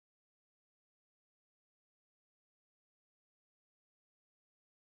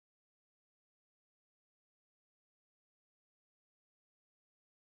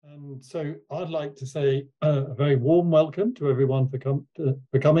And so I'd like to say a very warm welcome to everyone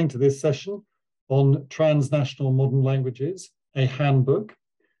for coming to this session on Transnational Modern Languages, a handbook,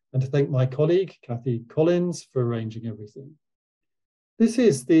 and to thank my colleague, Kathy Collins, for arranging everything. This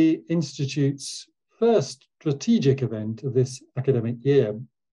is the Institute's first strategic event of this academic year.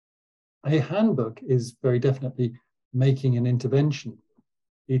 A handbook is very definitely making an intervention.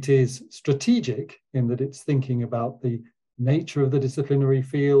 It is strategic in that it's thinking about the nature of the disciplinary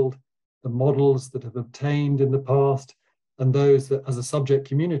field, the models that have obtained in the past, and those that as a subject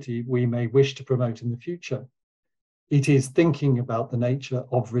community we may wish to promote in the future. It is thinking about the nature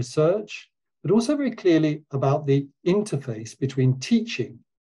of research, but also very clearly about the interface between teaching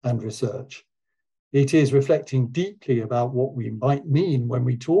and research. It is reflecting deeply about what we might mean when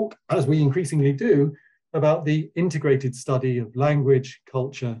we talk, as we increasingly do, about the integrated study of language,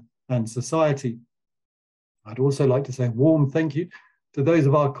 culture, and society. I'd also like to say a warm thank you to those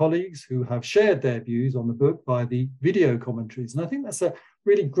of our colleagues who have shared their views on the book by the video commentaries. And I think that's a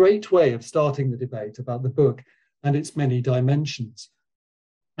really great way of starting the debate about the book and its many dimensions.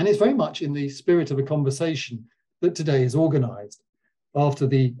 And it's very much in the spirit of a conversation that today is organized. After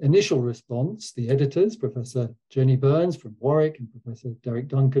the initial response, the editors, Professor Jenny Burns from Warwick and Professor Derek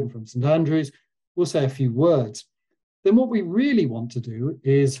Duncan from St Andrews, will say a few words. Then what we really want to do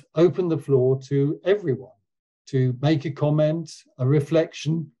is open the floor to everyone to make a comment, a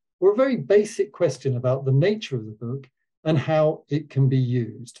reflection, or a very basic question about the nature of the book and how it can be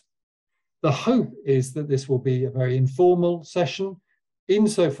used. The hope is that this will be a very informal session,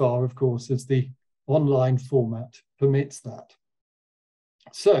 insofar, of course, as the online format permits that.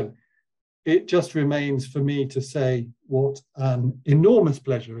 So it just remains for me to say what an enormous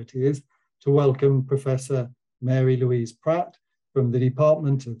pleasure it is to welcome Professor Mary Louise Pratt from the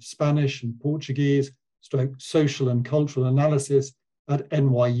Department of Spanish and Portuguese, Social and Cultural Analysis at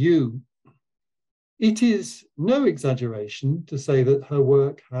NYU. It is no exaggeration to say that her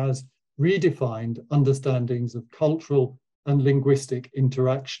work has redefined understandings of cultural and linguistic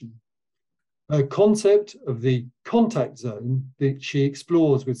interaction. Her concept of the contact zone that she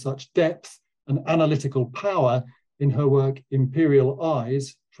explores with such depth and analytical power in her work Imperial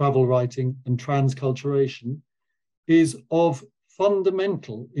Eyes, Travel Writing and Transculturation is of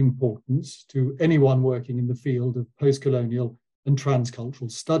fundamental importance to anyone working in the field of postcolonial and transcultural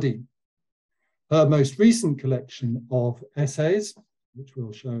study. Her most recent collection of essays, which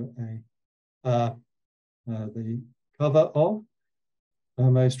we'll show the cover of, her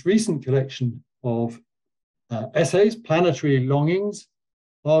most recent collection of essays, Planetary Longings,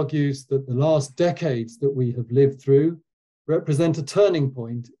 argues that the last decades that we have lived through represent a turning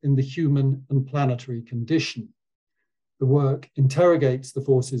point in the human and planetary condition. The work interrogates the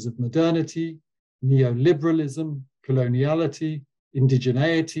forces of modernity, neoliberalism, coloniality,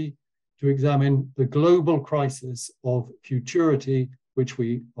 indigeneity, to examine the global crisis of futurity, which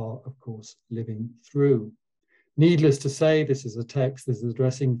we are, of course, living through. Needless to say, this is a text that is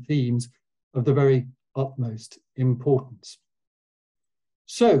addressing themes of the very utmost importance.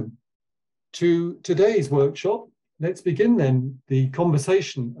 So, to today's workshop, let's begin then the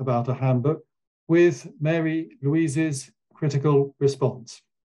conversation about a handbook with Mary Louise's critical response.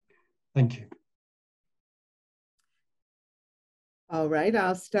 Thank you. All right,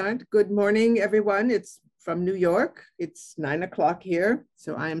 I'll start. Good morning, everyone. It's from New York. It's 9 o'clock here,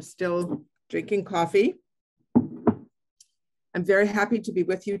 so I am still drinking coffee. I'm very happy to be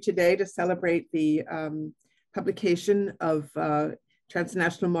with you today to celebrate the publication of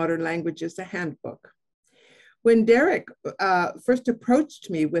Transnational Modern Languages, a handbook. When Derek first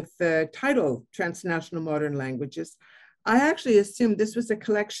approached me with the title Transnational Modern Languages, I actually assumed this was a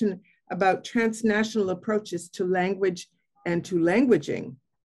collection about transnational approaches to language and to languaging,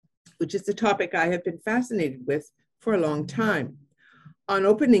 which is a topic I have been fascinated with for a long time. On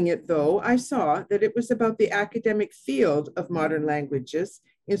opening it, though, I saw that it was about the academic field of modern languages,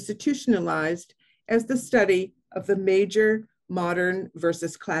 institutionalized as the study of the major modern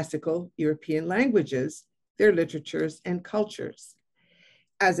versus classical European languages, their literatures and cultures.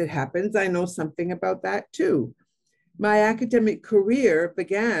 As it happens, I know something about that too. My academic career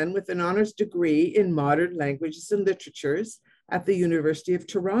began with an honors degree in modern languages and literatures at the University of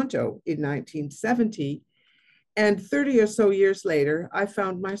Toronto in 1970. And 30 or so years later, I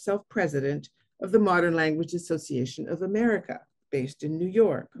found myself president of the Modern Language Association of America, based in New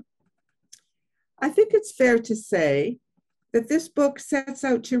York. I think it's fair to say that this book sets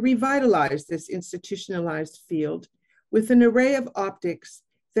out to revitalize this institutionalized field with an array of optics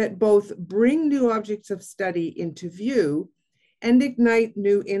that both bring new objects of study into view and ignite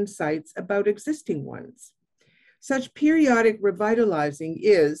new insights about existing ones. Such periodic revitalizing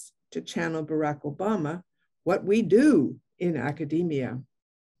is, to channel Barack Obama, what we do in academia.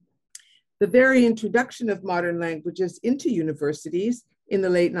 The very introduction of modern languages into universities in the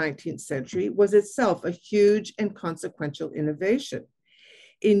late 19th century was itself a huge and consequential innovation.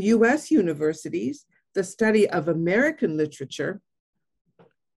 In US universities, the study of American literature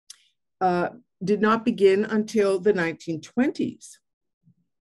did not begin until the 1920s.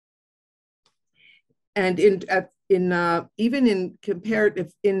 And even in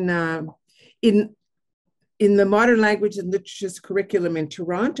comparative, in the Modern Language and Literatures curriculum in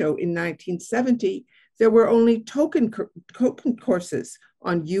Toronto in 1970, there were only token courses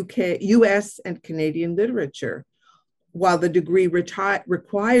on US and Canadian literature, while the degree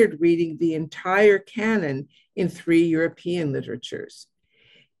required reading the entire canon in 3 European literatures.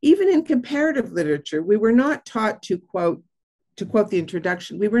 Even in comparative literature, we were not taught to quote the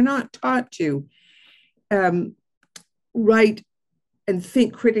introduction, we were not taught to write and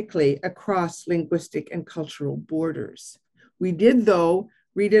think critically across linguistic and cultural borders. We did, though,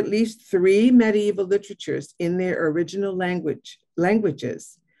 read at least 3 medieval literatures in their original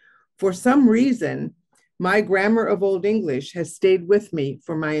languages. For some reason, my grammar of Old English has stayed with me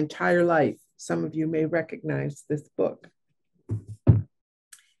for my entire life. Some of you may recognize this book.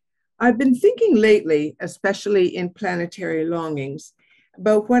 I've been thinking lately, especially in Planetary Longings,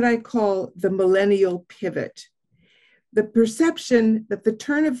 about what I call the millennial pivot. The perception that the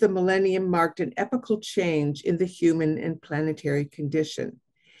turn of the millennium marked an epochal change in the human and planetary condition.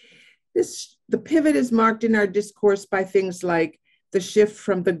 The pivot is marked in our discourse by things like the shift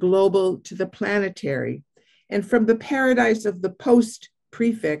from the global to the planetary, and from the paradise of the post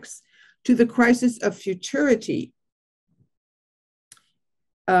prefix to the crisis of futurity.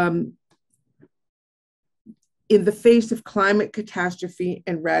 In the face of climate catastrophe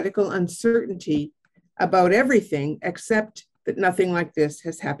and radical uncertainty about everything, except that nothing like this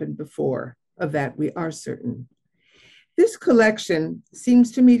has happened before. Of that we are certain. This collection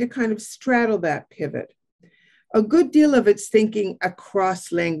seems to me to kind of straddle that pivot. A good deal of its thinking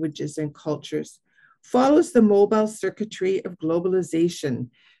across languages and cultures follows the mobile circuitry of globalization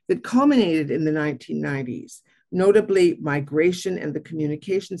that culminated in the 1990s, notably migration and the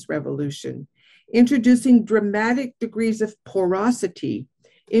communications revolution, introducing dramatic degrees of porosity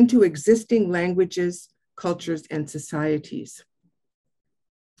into existing languages, cultures, and societies.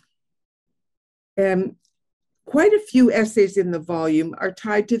 Quite a few essays in the volume are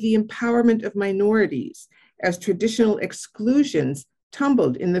tied to the empowerment of minorities as traditional exclusions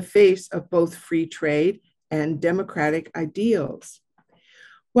tumbled in the face of both free trade and democratic ideals.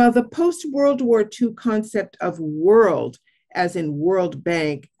 While the post-World War II concept of world, as in World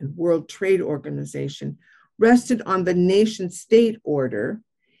Bank and World Trade Organization, rested on the nation-state order,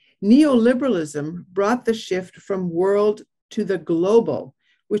 neoliberalism brought the shift from world to the global,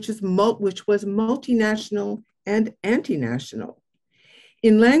 which was multinational and anti-national.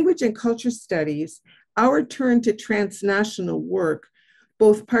 In language and culture studies, our turn to transnational work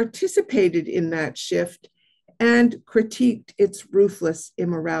both participated in that shift and critiqued its ruthless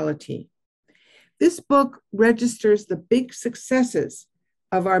immorality. This book registers the big successes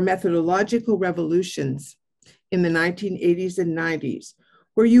of our methodological revolutions in the 1980s and 90s,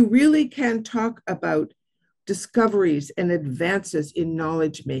 where you really can talk about discoveries and advances in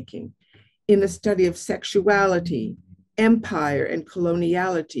knowledge making, in the study of sexuality, empire and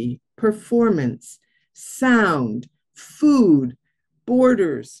coloniality, performance, sound, food,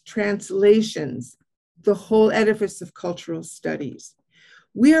 borders, translations, the whole edifice of cultural studies.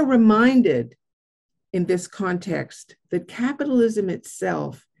 We are reminded in this context that capitalism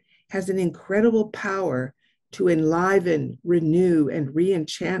itself has an incredible power to enliven, renew, and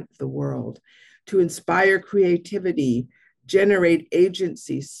re-enchant the world, to inspire creativity, generate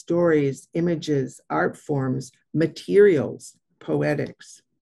agency, stories, images, art forms, materials, poetics.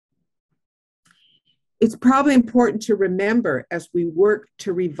 It's probably important to remember as we work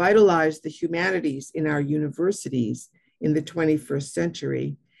to revitalize the humanities in our universities in the 21st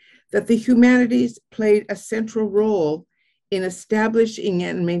century, that the humanities played a central role in establishing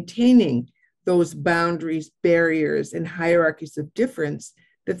and maintaining those boundaries, barriers, and hierarchies of difference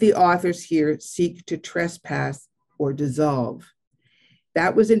that the authors here seek to trespass or dissolve.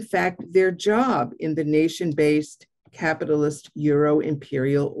 That was, in fact, their job in the nation-based capitalist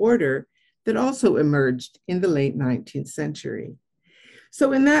Euro-imperial order that also emerged in the late 19th century.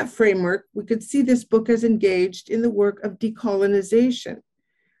 So in that framework, we could see this book as engaged in the work of decolonization,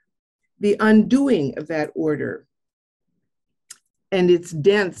 the undoing of that order, and its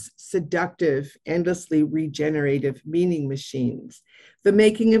dense, seductive, endlessly regenerative meaning machines, the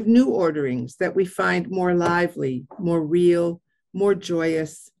making of new orderings that we find more lively, more real, more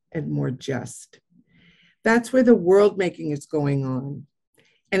joyous, and more just. That's where the world making is going on.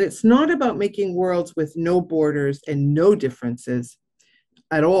 And it's not about making worlds with no borders and no differences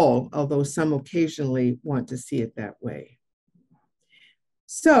at all, although some occasionally want to see it that way.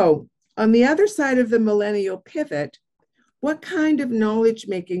 So, on the other side of the millennial pivot, what kind of knowledge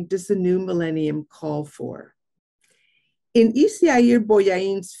making does the new millennium call for? In Isaír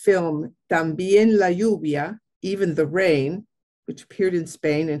Boyaín's film, También la lluvia, Even the Rain, which appeared in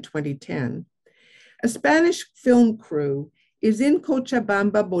Spain in 2010, a Spanish film crew is in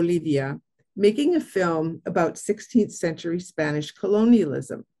Cochabamba, Bolivia, making a film about 16th century Spanish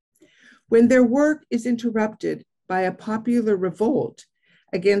colonialism, when their work is interrupted by a popular revolt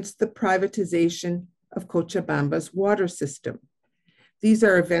against the privatization of Cochabamba's water system. These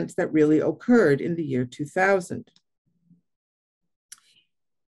are events that really occurred in the year 2000.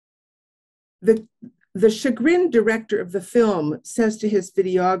 The chagrined director of the film says to his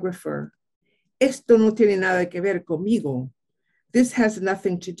videographer, "Esto no tiene nada que ver conmigo. This has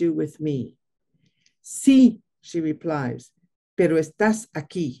nothing to do with me." "Sí," she replies, "pero estás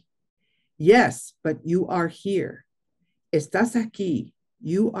aquí." "Yes, but you are here." "Estás aquí.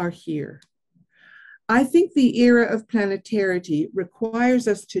 You are here." I think the era of planetarity requires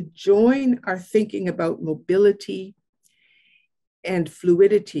us to join our thinking about mobility and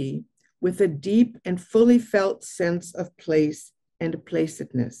fluidity with a deep and fully felt sense of place and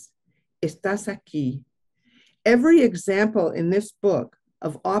placedness. Estás aquí. Every example in this book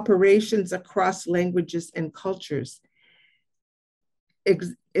of operations across languages and cultures,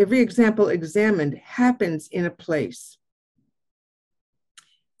 every example examined happens in a place.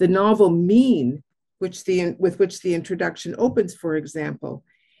 The novel Mean, with which the introduction opens, for example,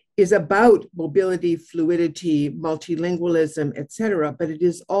 is about mobility, fluidity, multilingualism, etc., but it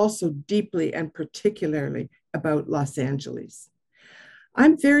is also deeply and particularly about Los Angeles.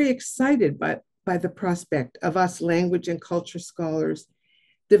 I'm very excited by the prospect of us language and culture scholars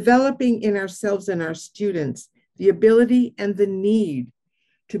developing in ourselves and our students the ability and the need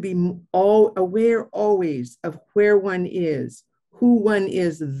to be aware always of where one is, who one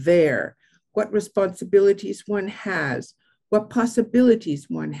is there, what responsibilities one has, what possibilities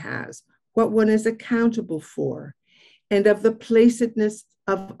one has, what one is accountable for, and of the placedness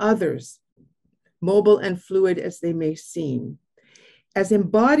of others, mobile and fluid as they may seem. As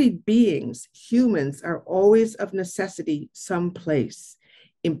embodied beings, humans are always of necessity someplace,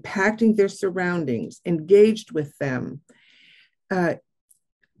 impacting their surroundings, engaged with them,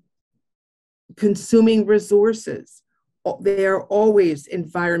 consuming resources. They are always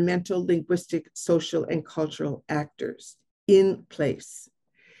environmental, linguistic, social, and cultural actors in place.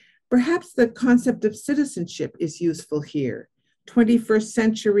 Perhaps the concept of citizenship is useful here, 21st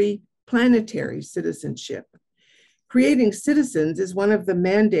century planetary citizenship. Creating citizens is one of the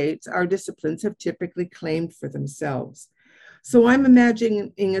mandates our disciplines have typically claimed for themselves. So I'm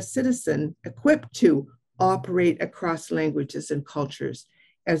imagining a citizen equipped to operate across languages and cultures,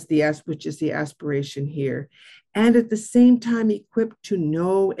 which is the aspiration here, and at the same time equipped to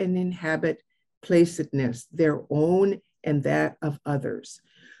know and inhabit placedness, their own and that of others,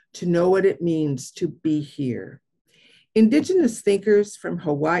 to know what it means to be here. Indigenous thinkers from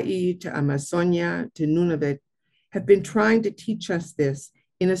Hawaii to Amazonia to Nunavut have been trying to teach us this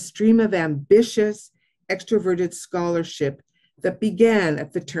in a stream of ambitious, extroverted scholarship that began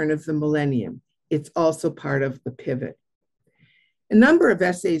at the turn of the millennium. It's also part of the pivot. A number of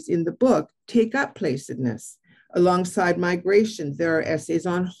essays in the book take up placedness. Alongside migration, there are essays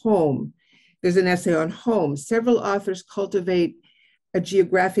on home. There's an essay on home. Several authors cultivate a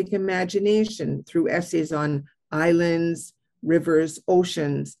geographic imagination through essays on islands, rivers,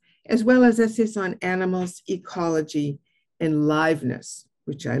 oceans, as well as essays on animals, ecology, and liveness,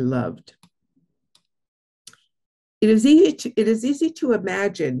 which I loved. It is easy to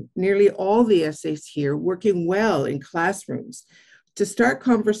imagine nearly all the essays here working well in classrooms to start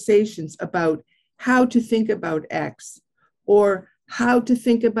conversations about how to think about X or how to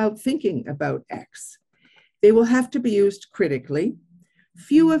think about thinking about X. They will have to be used critically.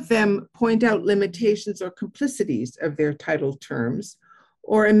 Few of them point out limitations or complicities of their title terms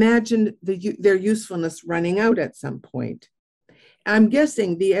or imagine their usefulness running out at some point. I'm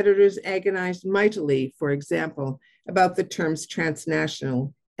guessing the editors agonized mightily, for example, about the terms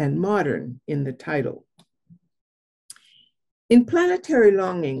transnational and modern in the title. In Planetary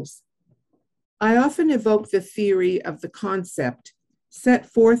Longings, I often evoke the theory of the concept set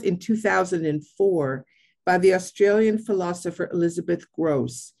forth in 2004 by the Australian philosopher Elizabeth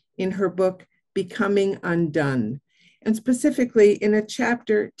Gross in her book, Becoming Undone, and specifically in a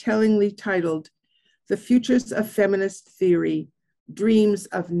chapter tellingly titled, The Futures of Feminist Theory, Dreams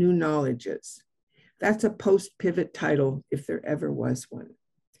of New Knowledges. That's a post-pivot title, if there ever was one.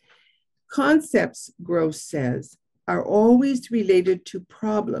 Concepts, Gross says, are always related to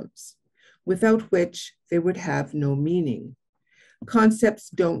problems, without which they would have no meaning. Concepts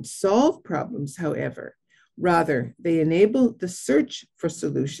don't solve problems, however. Rather, they enable the search for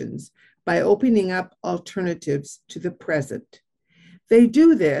solutions by opening up alternatives to the present. They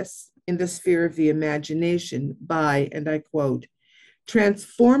do this in the sphere of the imagination by, and I quote,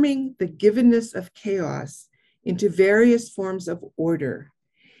 transforming the givenness of chaos into various forms of order,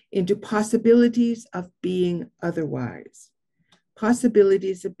 into possibilities of being otherwise.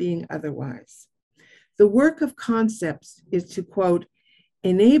 Possibilities of being otherwise. The work of concepts is to, quote,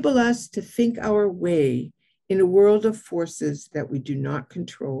 enable us to think our way in a world of forces that we do not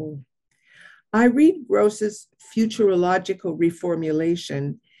control. I read Gross's futurological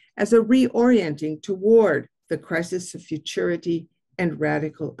reformulation as a reorienting toward the crisis of futurity and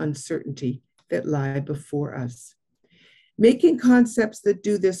radical uncertainty that lie before us. Making concepts that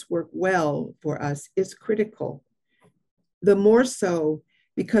do this work well for us is critical. The more so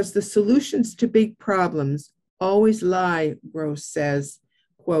because the solutions to big problems always lie, Gross says,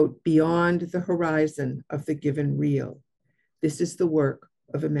 quote, beyond the horizon of the given real. This is the work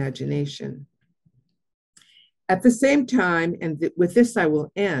of imagination. At the same time, and with this I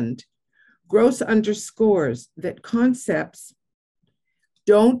will end, Gross underscores that concepts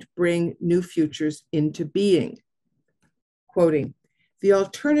don't bring new futures into being. Quoting, the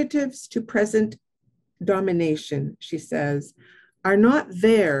alternatives to present domination, she says, are not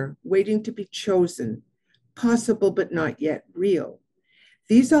there waiting to be chosen, possible but not yet real.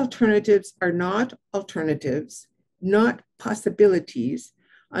 These alternatives are not alternatives, not possibilities,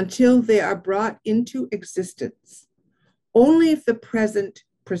 until they are brought into existence. Only if the present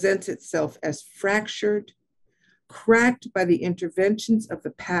presents itself as fractured, cracked by the interventions of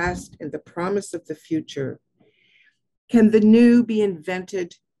the past and the promise of the future, can the new be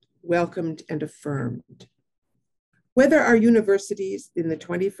invented, welcomed, and affirmed. Whether our universities in the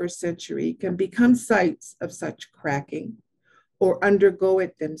 21st century can become sites of such cracking or undergo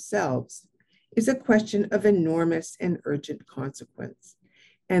it themselves is a question of enormous and urgent consequence.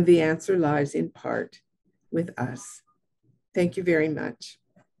 And the answer lies in part with us. Thank you very much.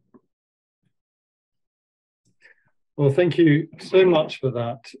 Well, thank you so much for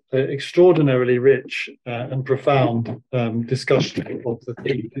that extraordinarily rich and profound discussion of the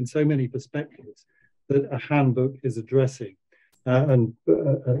theme in so many perspectives that a handbook is addressing, and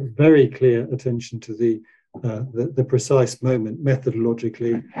very clear attention to the precise moment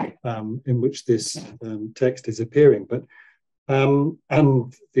methodologically in which this text is appearing, but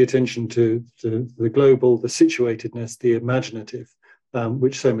and the attention to the global, the situatedness, the imaginative,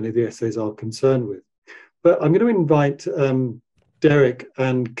 which so many of the essays are concerned with. But I'm going to invite Derek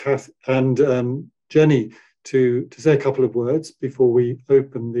and Kath and Jenny to say a couple of words before we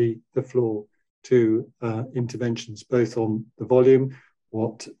open the floor to interventions, both on the volume,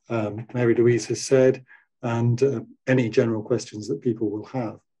 what Mary Louise has said, and any general questions that people will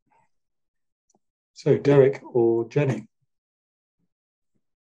have. So Derek or Jenny?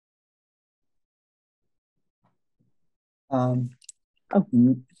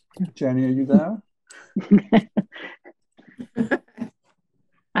 Jenny, are you there?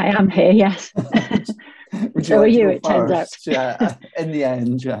 I am here, yes. So are you, it turns out. Yeah, in the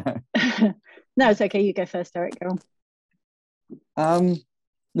end, yeah. No, it's okay. You go first, Derek. Go on.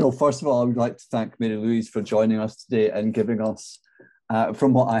 No, first of all, I would like to thank Mary Louise for joining us today and giving us,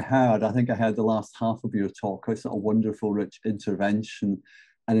 from what I heard, I think I heard the last half of your talk, a sort of wonderful, rich intervention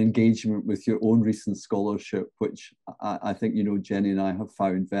and engagement with your own recent scholarship, which I think, you know, Jenny and I have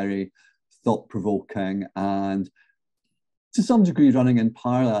found very thought-provoking and to some degree running in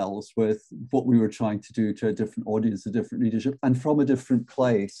parallels with what we were trying to do to a different audience, a different readership, and from a different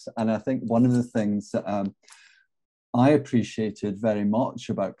place. And I think one of the things that I appreciated very much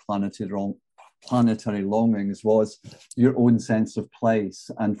about planetary longings was your own sense of place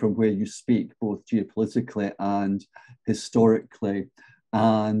and from where you speak, both geopolitically and historically,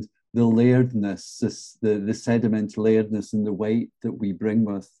 and the layeredness, the sediment layeredness and the weight that we bring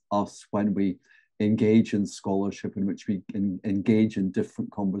with us when we engage in scholarship, in which we engage in different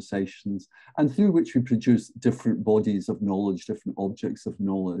conversations and through which we produce different bodies of knowledge, different objects of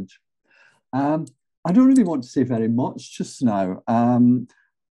knowledge. I don't really want to say very much just now,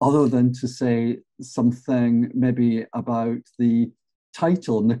 other than to say something maybe about the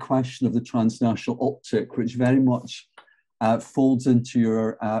title and the question of the transnational optic, which very much folds into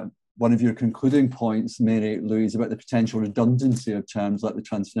your one of your concluding points, Mary Louise, about the potential redundancy of terms like the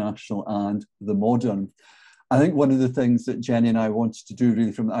transnational and the modern. I think one of the things that Jenny and I wanted to do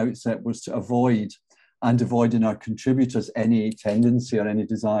really from the outset was to avoid in our contributors any tendency or any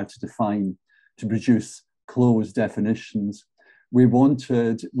desire to define, to produce closed definitions. We've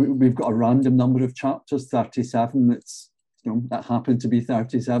got a random number of chapters, 37, that happened to be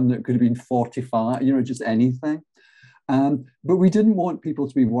 37, it could have been 45, just anything. But we didn't want people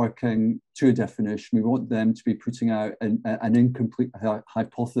to be working to a definition. We want them to be putting out an incomplete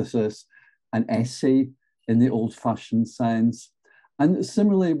hypothesis, an essay in the old-fashioned sense. And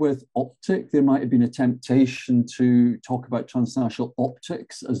similarly with optic, there might have been a temptation to talk about transnational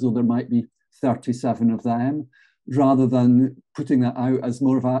optics as though there might be 37 of them, rather than putting that out as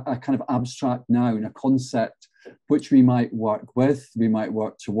more of a kind of abstract noun, a concept which we might work with, we might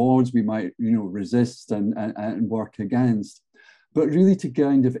work towards, we might resist and work against, but really to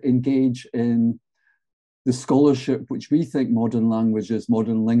kind of engage in the scholarship which we think modern languages,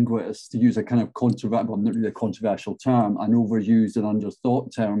 modern linguists, to use a kind of controversial, well, not really a controversial term, an overused and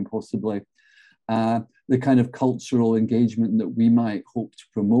underthought term possibly, the kind of cultural engagement that we might hope to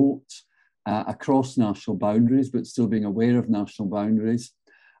promote across national boundaries, but still being aware of national boundaries,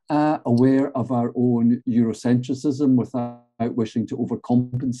 aware of our own Eurocentrism without wishing to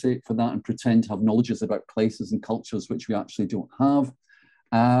overcompensate for that and pretend to have knowledges about places and cultures which we actually don't have.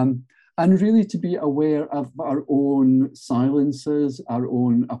 And really to be aware of our own silences, our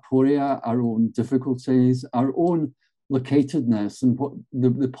own aporia, our own difficulties, our own locatedness, and what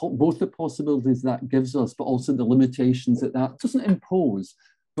both the possibilities that gives us, but also the limitations that doesn't impose,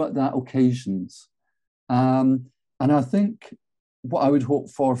 but that occasions. And I think what I would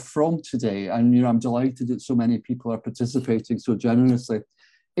hope for from today, and I'm delighted that so many people are participating so generously,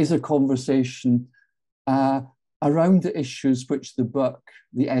 is a conversation around the issues which the book,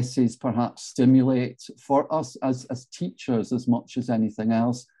 the essays perhaps stimulate for us as teachers as much as anything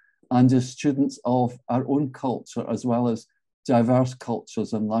else, and as students of our own culture, as well as diverse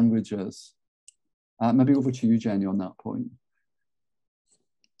cultures and languages. Maybe over to you, Jenny, on that point.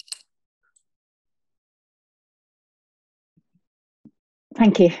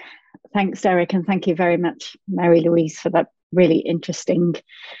 Thank you. Thanks, Derek, and thank you very much, Mary Louise, for that really interesting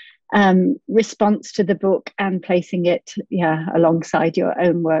response to the book and placing it alongside your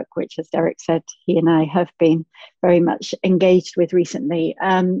own work, which, as Derek said, he and I have been very much engaged with recently.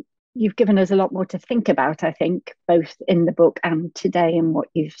 You've given us a lot more to think about, I think, both in the book and today in what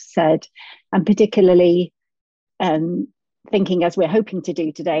you've said, and particularly thinking, as we're hoping to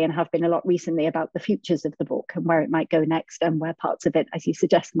do today and have been a lot recently, about the futures of the book and where it might go next, and where parts of it, as you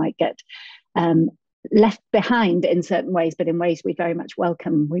suggest, might get left behind in certain ways, but in ways we very much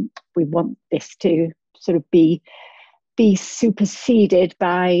welcome. We want this to sort of be superseded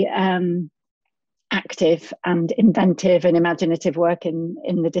by active and inventive and imaginative work in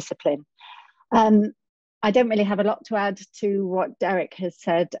the discipline. I don't really have a lot to add to what Derek has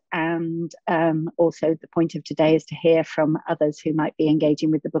said, and also the point of today is to hear from others who might be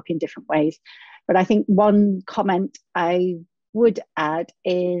engaging with the book in different ways. But I think one comment I would add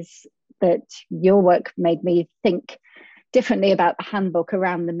is that your work made me think differently about the handbook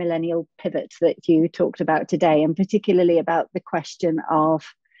around the millennial pivot that you talked about today, and particularly about the question of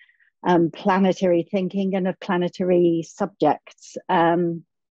planetary thinking and of planetary subjects. And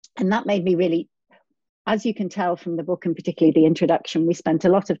that made me really, as you can tell from the book, and particularly the introduction, we spent a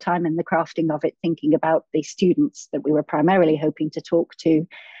lot of time in the crafting of it thinking about the students that we were primarily hoping to talk to,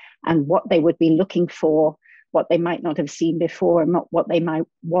 and what they would be looking for, what they might not have seen before, and what they might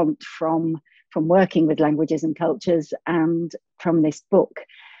want from working with languages and cultures and from this book.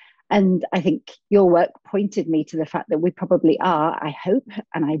 And I think your work pointed me to the fact that we probably are, I hope,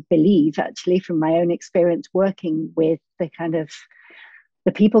 and I believe actually from my own experience working with the kind of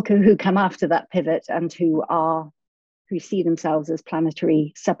the people who come after that pivot and who see themselves as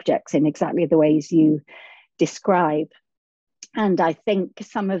planetary subjects in exactly the ways you describe. And I think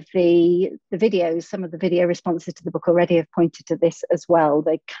some of the videos, some of the video responses to the book already have pointed to this as well,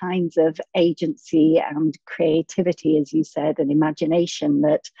 the kinds of agency and creativity, as you said, and imagination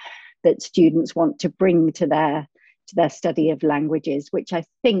that students want to bring to their study of languages, which I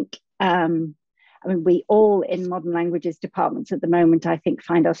think, we all in modern languages departments at the moment, I think,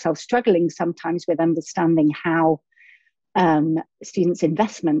 find ourselves struggling sometimes with understanding how students'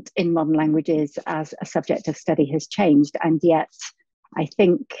 investment in modern languages as a subject of study has changed. And yet, I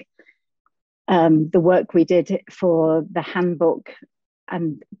think the work we did for the handbook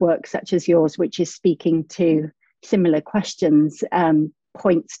and work such as yours, which is speaking to similar questions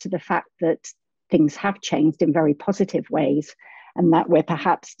points to the fact that things have changed in very positive ways, and that we're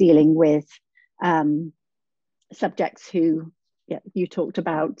perhaps dealing with subjects who, you talked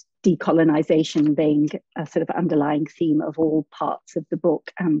about decolonization being a sort of underlying theme of all parts of the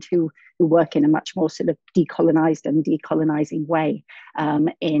book, and who work in a much more sort of decolonized and decolonizing way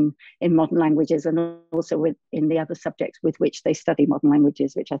in modern languages, and also in the other subjects with which they study modern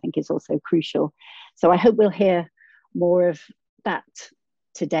languages, which I think is also crucial. So I hope we'll hear more of that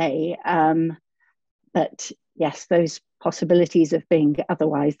today. But yes, those possibilities of being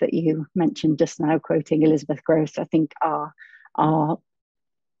otherwise that you mentioned just now, quoting Elizabeth Gross, I think are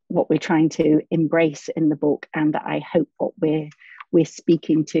what we're trying to embrace in the book, and I hope what we're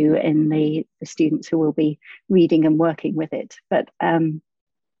speaking to in the students who will be reading and working with it. But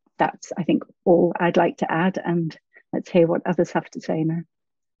that's, I think, all I'd like to add, and let's hear what others have to say now.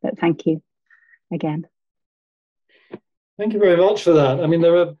 But thank you again. Thank you very much for that. I mean,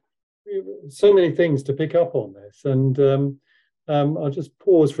 there are so many things to pick up on this, and I'll just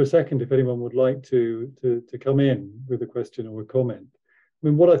pause for a second if anyone would like to come in with a question or a comment. I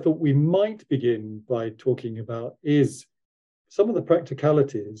mean, what I thought we might begin by talking about is some of the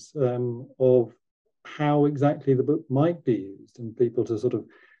practicalities of how exactly the book might be used, and people to sort of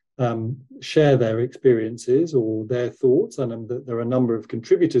share their experiences or their thoughts. And that there are a number of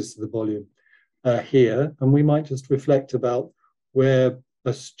contributors to the volume here, and we might just reflect about where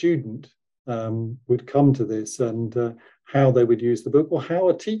a student would come to this, and how they would use the book, or how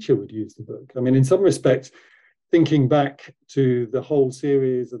a teacher would use the book. I mean, in some respects, thinking back to the whole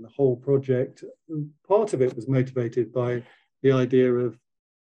series and the whole project, part of it was motivated by the idea of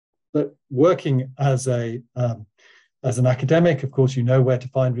that working as an academic, of course, you know where to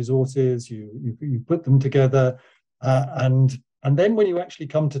find resources, you put them together, and then when you actually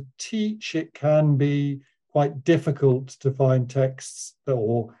come to teach, it can be quite difficult to find texts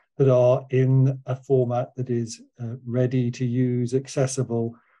that are in a format that is ready to use,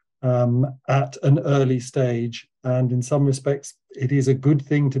 accessible at an early stage. And in some respects, it is a good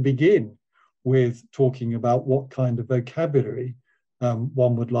thing to begin with talking about what kind of vocabulary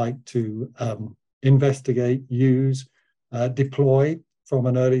one would like to investigate, use, deploy from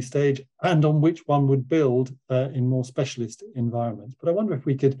an early stage, and on which one would build in more specialist environments. But I wonder if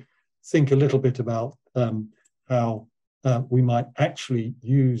we could think a little bit about how we might actually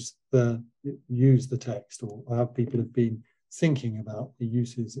use the text, or how people have been thinking about the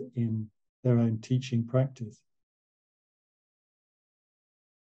uses in their own teaching practice.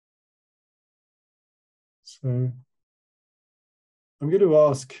 So I'm going to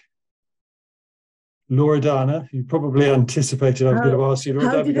ask Loredana, you probably anticipated I was going to ask you,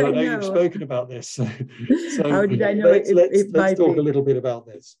 Loredana, because I know you've spoken about this. So how did I know let's talk a little bit about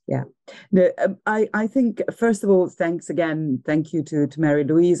this. Yeah. No, I think, first of all, thanks again. Thank you to Mary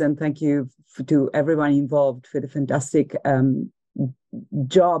Louise, and thank you to everyone involved for the fantastic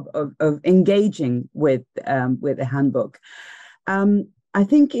job of engaging with the handbook. I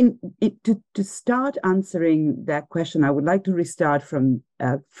think to start answering that question, I would like to restart from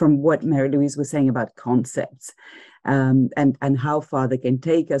what Mary Louise was saying about concepts and how far they can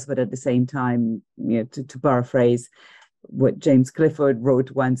take us, but at the same time, to paraphrase what James Clifford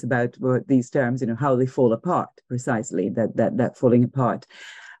wrote once about these terms, how they fall apart, precisely, that falling apart.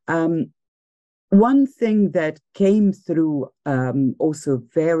 One thing that came through also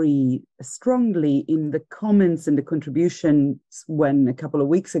very strongly in the comments and the contributions when a couple of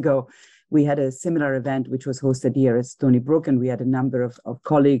weeks ago we had a similar event which was hosted here at Stony Brook, and we had a number of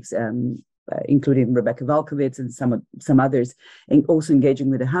colleagues, including Rebecca Valkovits and some others, and also engaging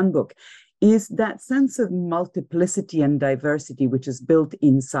with the handbook, is that sense of multiplicity and diversity which is built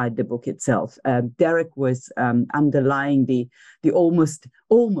inside the book itself. Derek was underlying the almost,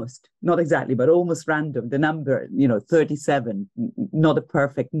 not exactly, but almost random, the number, 37, not a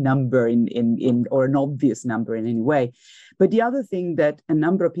perfect number in or an obvious number in any way. But the other thing that a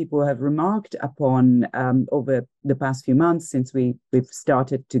number of people have remarked upon over the past few months since we've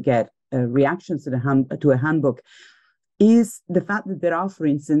started to get reactions to a handbook is the fact that there are, for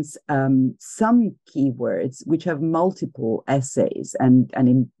instance, some keywords which have multiple essays. And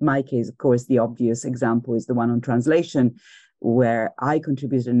in my case, of course, the obvious example is the one on translation, where I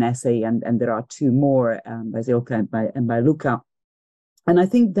contributed an essay, and there are two more by Zilka and by Luca. And I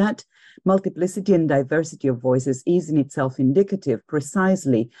think that multiplicity and diversity of voices is in itself indicative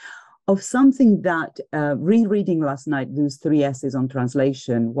precisely of something that rereading last night, those three essays on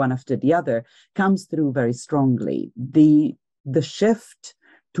translation, one after the other, comes through very strongly. The shift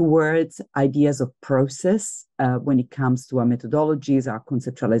towards ideas of process when it comes to our methodologies, our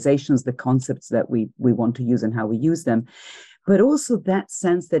conceptualizations, the concepts that we want to use and how we use them, but also that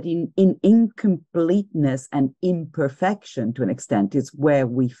sense that in incompleteness and imperfection, to an extent, is where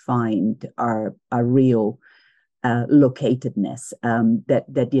we find our real locatedness, that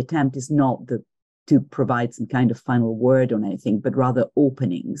the attempt is not to provide some kind of final word on anything, but rather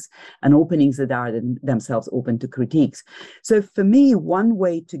openings, and openings that are themselves open to critiques. So for me, one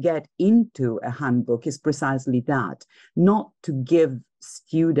way to get into a handbook is precisely that, not to give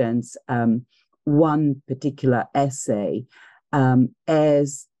students one particular essay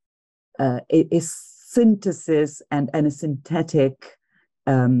as a synthesis and a synthetic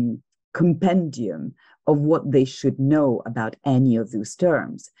compendium of what they should know about any of those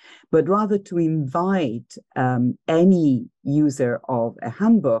terms, but rather to invite any user of a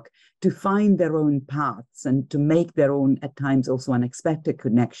handbook to find their own paths and to make their own, at times also unexpected,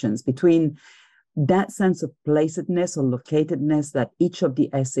 connections between that sense of placedness or locatedness that each of the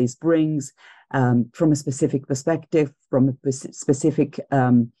essays brings from a specific perspective, from a specific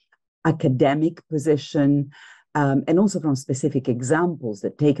academic position, and also from specific examples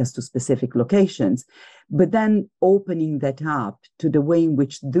that take us to specific locations, but then opening that up to the way in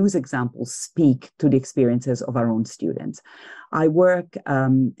which those examples speak to the experiences of our own students. I work,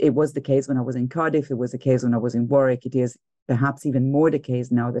 it was the case when I was in Cardiff, it was the case when I was in Warwick, it is perhaps even more the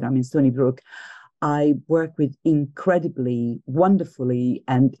case now that I'm in Stony Brook. I work with incredibly, wonderfully,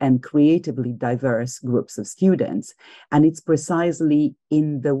 and creatively diverse groups of students. And it's precisely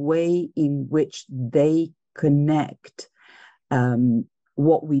in the way in which they connect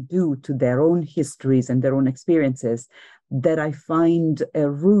what we do to their own histories and their own experiences that I find a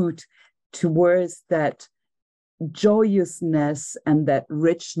route towards that joyousness and that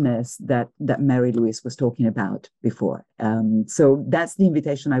richness that Mary Louise was talking about before. So that's the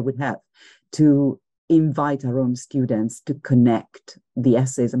invitation I would have, to invite our own students to connect the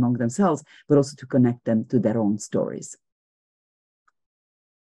essays among themselves, but also to connect them to their own stories.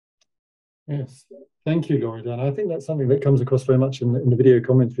 Yes, thank you, Loredana. I think that's something that comes across very much in the video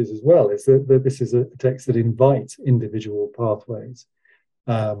commentaries as well, is that this is a text that invites individual pathways,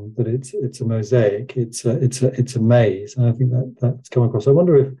 that it's a mosaic, it's a maze, and I think that's come across. I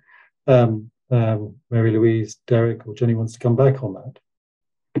wonder if Mary Louise, Derek, or Jenny wants to come back on that.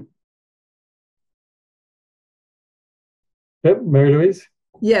 Yep, Mary Louise?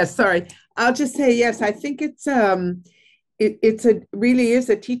 Yes, sorry. I'll just say, yes, I think it's really is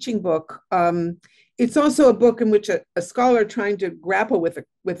a teaching book. It's also a book in which a scholar trying to grapple with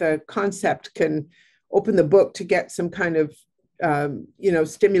a concept can open the book to get some kind of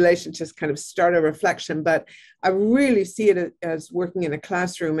stimulation, just kind of start a reflection. But I really see it as working in a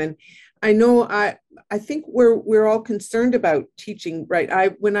classroom. And I know I think we're all concerned about teaching,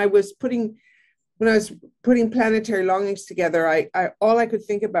 right? When I was putting Planetary Longings together, all I could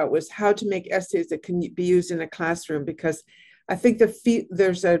think about was how to make essays that can be used in a classroom, because I think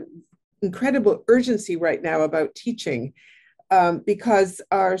there's an incredible urgency right now about teaching, because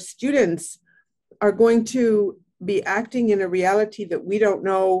our students are going to be acting in a reality that we don't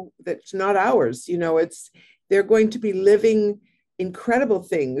know, that's not ours. They're going to be living incredible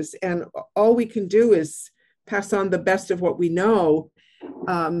things, and all we can do is pass on the best of what we know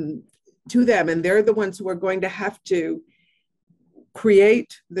to them, and they're the ones who are going to have to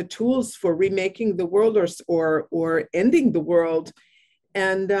create the tools for remaking the world or ending the world.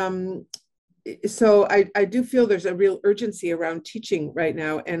 And so I do feel there's a real urgency around teaching right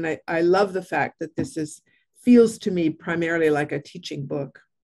now, and I love the fact that this feels to me primarily like a teaching book.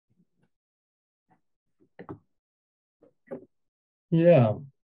 Yeah,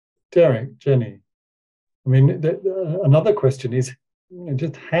 Derek, Jenny. I mean, another question is,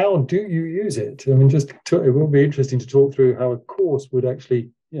 just how do you use it? I mean, it will be interesting to talk through how a course would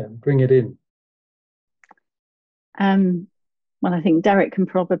actually, bring it in. Well, I think Derek can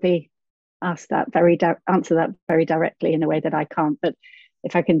probably answer that very directly in a way that I can't. But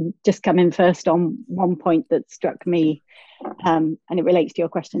if I can just come in first on one point that struck me, and it relates to your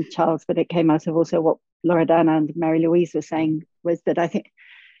question, Charles, but it came out of also what Loredana and Mary Louise were saying, was that I think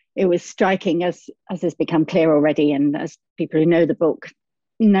it was striking, as has become clear already, and as people who know the book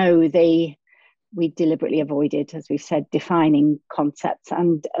know, we deliberately avoided, as we've said, defining concepts,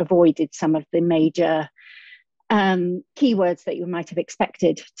 and avoided some of the major keywords that you might have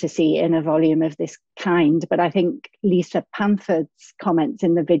expected to see in a volume of this kind. But I think Lisa Pamford's comments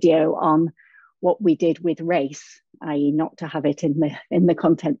in the video on what we did with race, i.e. not to have it in the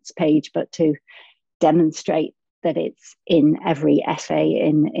contents page, but to demonstrate that it's in every essay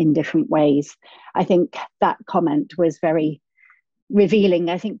in different ways. I think that comment was very revealing,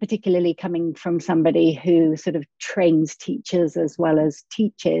 I think, particularly coming from somebody who sort of trains teachers as well as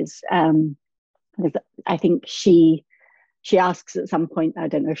teaches. I think she asks at some point, I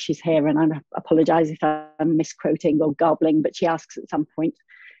don't know if she's here, and I apologize if I'm misquoting or garbling, but she asks at some point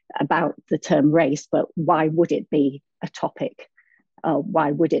about the term race, but why would it be a topic?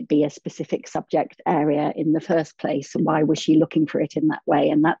 Why would it be a specific subject area in the first place? And why was she looking for it in that way?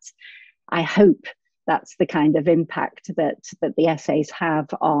 And I hope that's the kind of impact that the essays have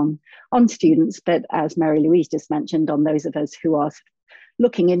on students, but as Mary Louise just mentioned, on those of us who are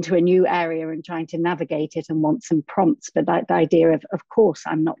looking into a new area and trying to navigate it and want some prompts. But the idea of course,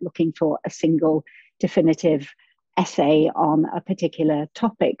 I'm not looking for a single definitive essay on a particular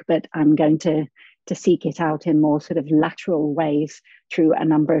topic, but I'm going to seek it out in more sort of lateral ways through a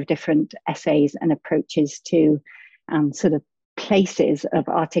number of different essays and approaches to sort of places of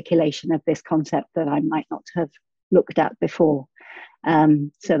articulation of this concept that I might not have looked at before.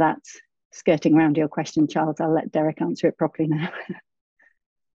 So that's skirting around your question, Charles. I'll let Derek answer it properly now.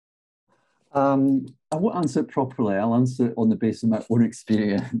 I won't answer it properly. I'll answer it on the basis of my own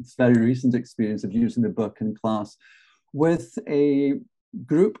experience, very recent experience of using the book in class with a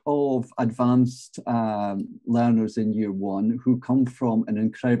group of advanced learners in year one who come from an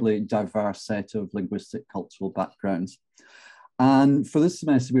incredibly diverse set of linguistic cultural backgrounds. And for this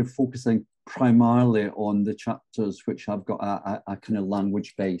semester, we're focusing primarily on the chapters which have got a kind of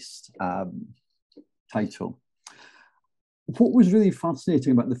language-based title. What was really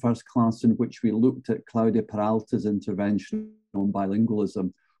fascinating about the first class in which we looked at Claudia Peralta's intervention on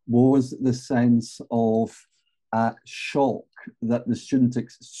bilingualism was the sense of shock that the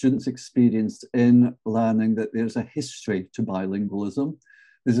students experienced in learning that there's a history to bilingualism,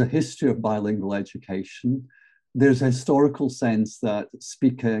 there's a history of bilingual education, there's a historical sense that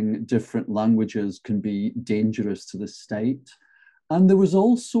speaking different languages can be dangerous to the state. And there was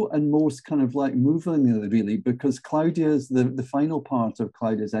also, and most kind of like movingly really, because Claudia's, the final part of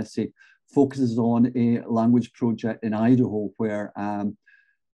Claudia's essay focuses on a language project in Idaho where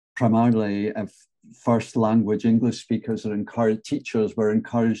primarily first language English speakers are encouraged, teachers were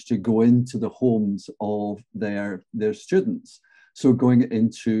encouraged to go into the homes of their students. So going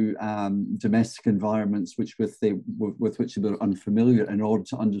into domestic environments with which they were unfamiliar in order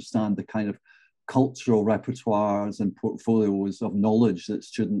to understand the kind of cultural repertoires and portfolios of knowledge that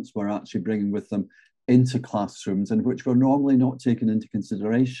students were actually bringing with them into classrooms and which were normally not taken into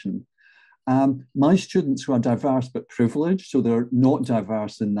consideration. My students who are diverse but privileged, so they're not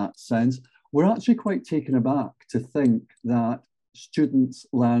diverse in that sense, were actually quite taken aback to think that students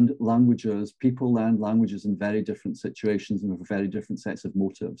learned languages, people learned languages in very different situations and with very different sets of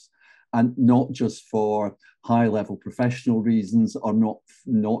motives. And not just for high-level professional reasons, or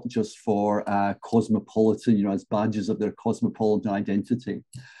not just for cosmopolitan, as badges of their cosmopolitan identity.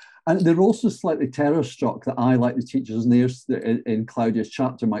 And they're also slightly terror-struck that I, like the teachers in Claudia's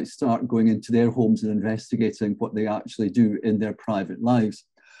chapter, might start going into their homes and investigating what they actually do in their private lives.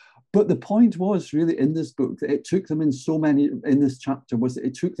 But the point was really in this book that it took them in so many, in this chapter, was that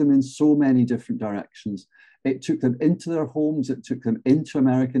it took them in so many different directions. It took them into their homes, it took them into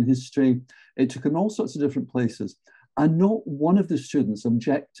American history, it took them all sorts of different places. And not one of the students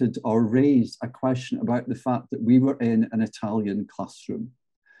objected or raised a question about the fact that we were in an Italian classroom,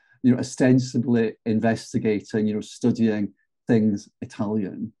 ostensibly investigating, studying things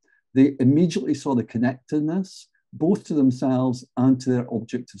Italian. They immediately saw the connectedness, both to themselves and to their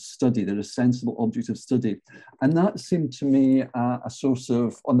object of study, their sensible object of study. And that seemed to me a source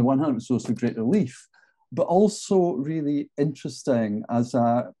of, on the one hand, a source of great relief, but also really interesting as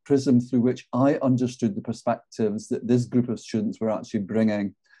a prism through which I understood the perspectives that this group of students were actually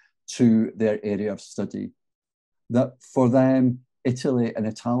bringing to their area of study. That for them, Italy and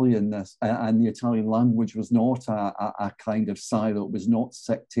Italianness and the Italian language was not a kind of silo, it was not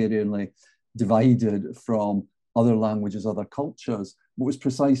sectarianly divided from other languages, other cultures, but was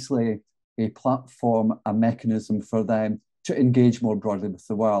precisely a platform, a mechanism for them to engage more broadly with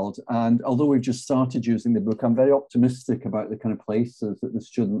the world. And although we've just started using the book, I'm very optimistic about the kind of places that the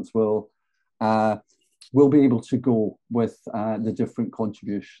students will be able to go with the different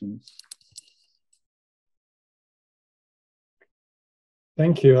contributions.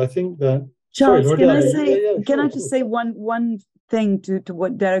 Thank you. I think that Charles, sorry, can I just say one thing to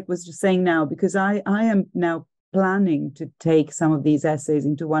what Derek was just saying now, because I am now planning to take some of these essays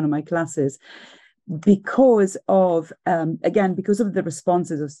into one of my classes because of again, because of the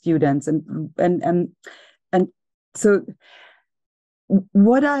responses of students and so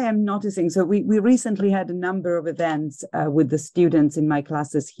what I am noticing, so we recently had a number of events with the students in my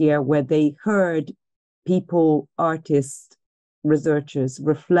classes here where they heard people, artists, researchers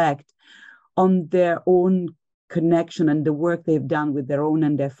reflect on their own connection and the work they've done with their own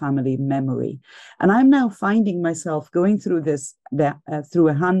and their family memory. And I'm now finding myself going through this through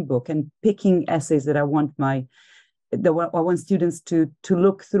a handbook and picking essays that I want students to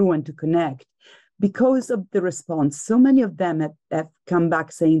look through and to connect. Because of the response, so many of them have come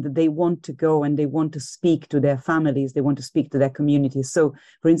back saying that they want to go and they want to speak to their families, they want to speak to their communities. So,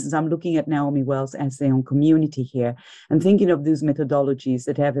 for instance, I'm looking at Naomi Wells' essay on community here and thinking of those methodologies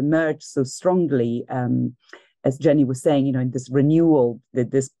that have emerged so strongly, as Jenny was saying, in this renewal,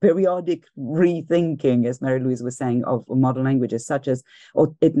 this periodic rethinking, as Mary Louise was saying, of modern languages, such as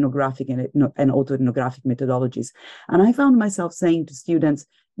ethnographic and autoethnographic methodologies. And I found myself saying to students,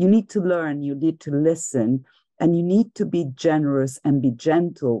 you need to learn, you need to listen, and you need to be generous and be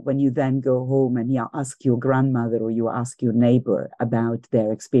gentle when you then go home and you ask your grandmother or you ask your neighbor about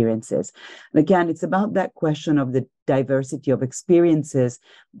their experiences. And again, it's about that question of the diversity of experiences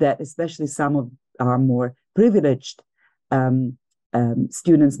that especially some of our more privileged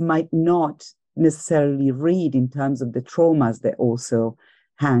students might not necessarily read in terms of the traumas that also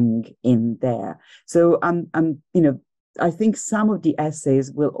hang in there. So I think some of the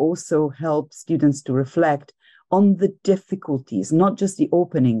essays will also help students to reflect on the difficulties, not just the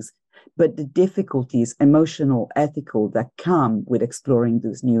openings, but the difficulties, emotional, ethical, that come with exploring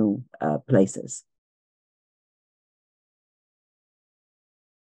those new places.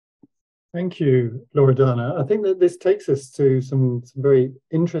 Thank you, Loredana. I think that this takes us to some very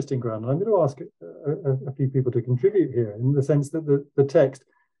interesting ground. I'm going to ask a few people to contribute here in the sense that the text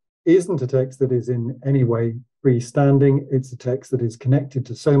isn't a text that is in any way freestanding. It's a text that is connected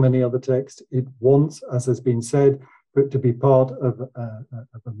to so many other texts. It wants, as has been said, but to be part of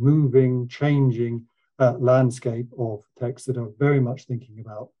a moving, changing landscape of texts that are very much thinking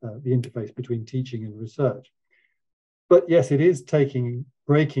about the interface between teaching and research. But yes, it is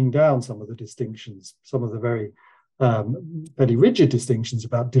breaking down some of the distinctions, some of the very fairly rigid distinctions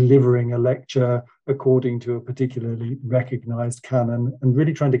about delivering a lecture according to a particularly recognized canon, and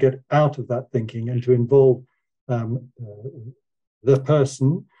really trying to get out of that thinking and to involve the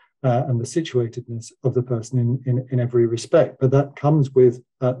person and the situatedness of the person in every respect. But that comes with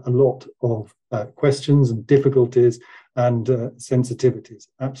a lot of questions and difficulties and sensitivities,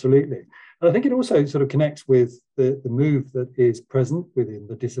 absolutely. And I think it also sort of connects with the move that is present within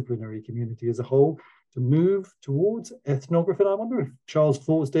the disciplinary community as a whole, to move towards ethnography. And I wonder if Charles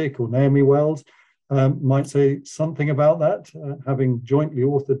Burdett or Naomi Wells might say something about that, having jointly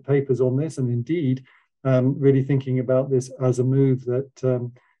authored papers on this, and indeed really thinking about this as a move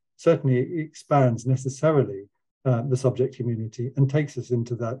that certainly expands necessarily the subject community and takes us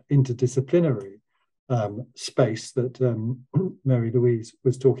into that interdisciplinary space that Mary Louise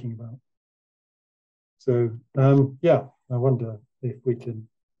was talking about. So yeah, I wonder if we can.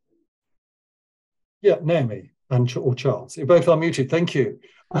 Yeah, Naomi or Charles, you both are muted. Thank you.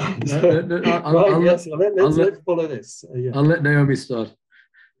 Let's follow this. Yeah. I'll let Naomi start.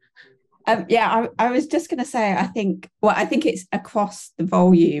 Yeah, I was just going to say, I think it's across the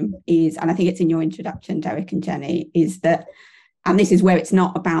volume is, and I think it's in your introduction, Derek and Jenny, is that, and this is where it's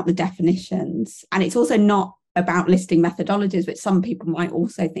not about the definitions, and it's also not about listing methodologies, which some people might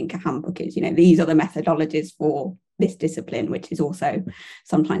also think a handbook is, these are the methodologies for this discipline, which is also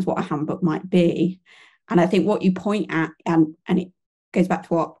sometimes what a handbook might be. And I think what you point at, and it goes back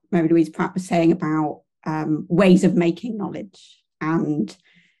to what Mary Louise Pratt was saying about ways of making knowledge and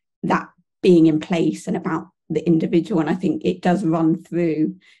that being in place and about the individual. And I think it does run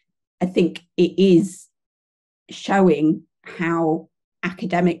through, I think it is showing how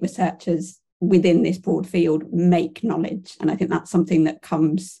academic researchers within this broad field make knowledge. And I think that's something that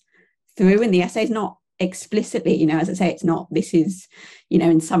comes through in the essays, not explicitly, as I say, it's not, this is,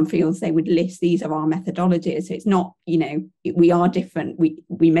 in some fields they would list, these are our methodologies. It's not, we are different.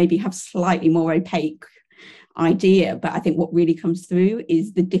 We maybe have slightly more opaque idea, but I think what really comes through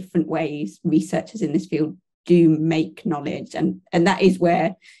is the different ways researchers in this field do make knowledge. And that is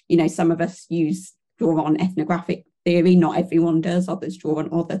where, some of us draw on ethnographic theory, not everyone does, others draw on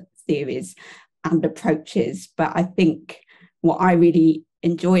other theories and approaches. But I think what I really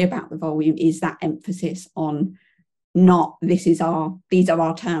enjoy about the volume is that emphasis on not these are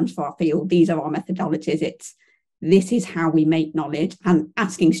our terms for our field, these are our methodologies, it's this is how we make knowledge, and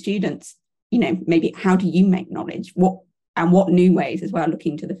asking students, maybe how do you make knowledge, what new ways as well,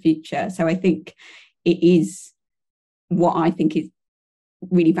 looking to the future. So I think it is what I think is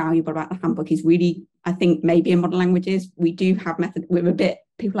really valuable about the handbook is really, I think maybe in modern languages we do have method, we're a bit,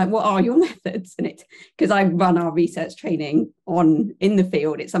 people are like, what are your methods? And it's because I run our research training in the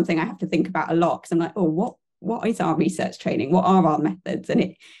field, it's something I have to think about a lot, because I'm like, oh, what is our research training? What are our methods?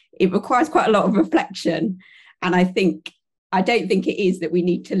 And it requires quite a lot of reflection. And I don't think it is that we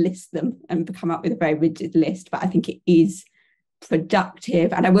need to list them and come up with a very rigid list, but I think it is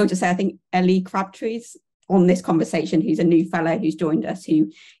productive. And I will just say, I think Ellie Crabtree's on this conversation, who's a new fellow who's joined us,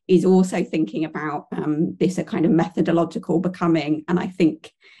 who is also thinking about this a kind of methodological becoming. And I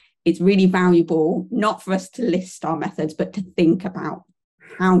think it's really valuable, not for us to list our methods, but to think about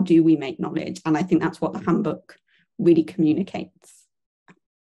how do we make knowledge. And I think that's what the handbook really communicates.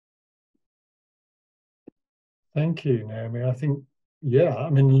 Thank you, Naomi. I think, yeah, I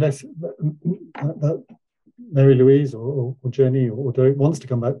mean, unless Mary Louise or Jenny or Derek wants to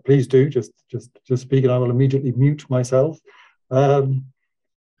come back, please do just speak, and I will immediately mute myself.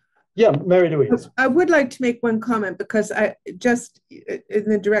 Yeah, Mary Louise. I would like to make one comment, because I just in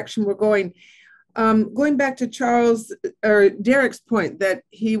the direction we're going back to Charles or Derek's point that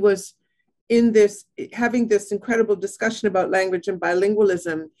he was having this incredible discussion about language and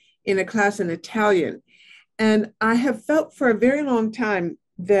bilingualism in a class in Italian. And I have felt for a very long time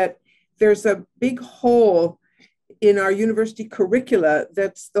that there's a big hole in our university curricula.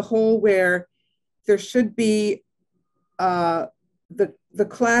 That's the hole where there should be the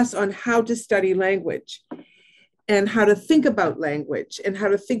class on how to study language and how to think about language and how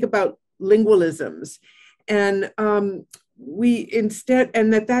to think about lingualisms. And that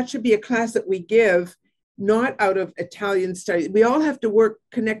should be a class that we give not out of Italian studies. We all have to work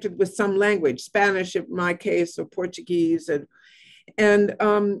connected with some language, Spanish in my case, or Portuguese. And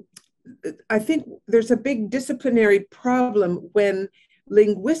I think there's a big disciplinary problem when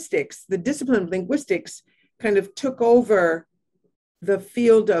linguistics, the discipline of linguistics, kind of took over the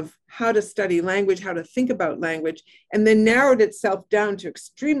field of how to study language, how to think about language, and then narrowed itself down to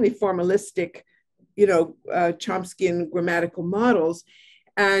extremely formalistic, Chomskyan grammatical models.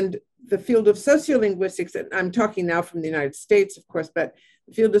 And the field of sociolinguistics, and I'm talking now from the United States, of course, but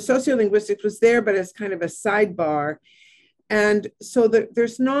the field of sociolinguistics was there, but as kind of a sidebar. And so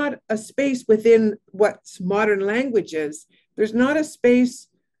there's not a space within what's modern languages. There's not a space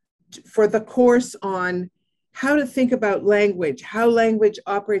for the course on how to think about language, how language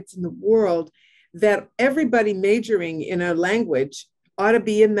operates in the world, that everybody majoring in a language ought to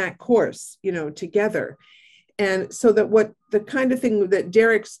be in that course, together. And so that what the kind of thing that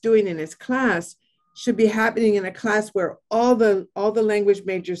Derek's doing in his class should be happening in a class where all the language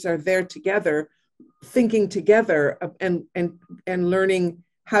majors are there together, thinking together and learning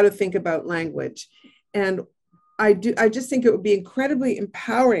how to think about language. And I just think it would be incredibly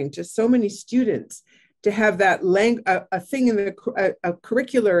empowering to so many students to have that a thing in a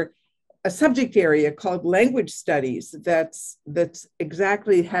curricular, a subject area called language studies that's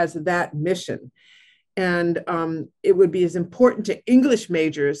exactly has that mission. And it would be as important to English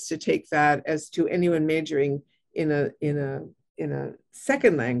majors to take that as to anyone majoring in a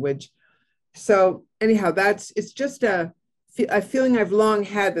second language. So anyhow, it's just a feeling I've long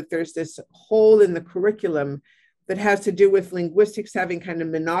had, that there's this hole in the curriculum that has to do with linguistics having kind of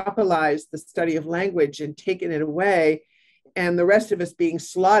monopolized the study of language and taken it away, and the rest of us being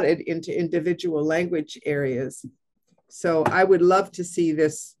slotted into individual language areas. So I would love to see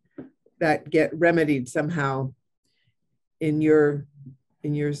that get remedied somehow in your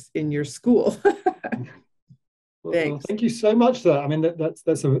school. Well, thank you so much for that. I mean,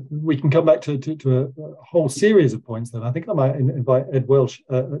 we can come back to a whole series of points then. I think I might invite Ed Welsh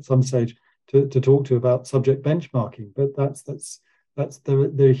at some stage to talk to about subject benchmarking, but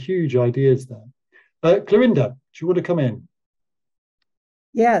there are huge ideas there. Clorinda, do you want to come in?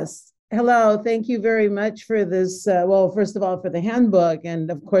 Yes. Hello. Thank you very much for this. Well, first of all, for the handbook, and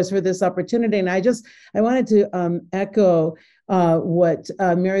of course for this opportunity. And I wanted to echo what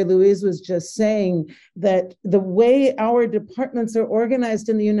Mary Louise was just saying, that the way our departments are organized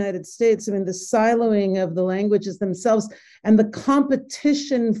in the United States, I mean, the siloing of the languages themselves and the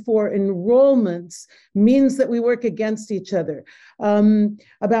competition for enrollments means that we work against each other.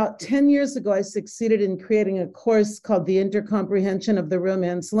 About 10 years ago, I succeeded in creating a course called The Intercomprehension of the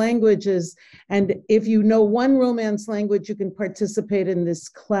Romance Languages. And if you know one Romance language, you can participate in this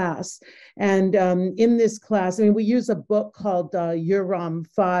class. And in this class, I mean, we use a book called UROM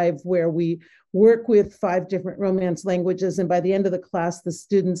 5, where we work with 5 different Romance languages. And by the end of the class, the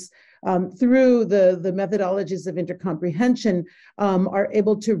students, through the methodologies of intercomprehension, are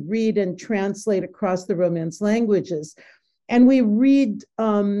able to read and translate across the Romance languages. And we read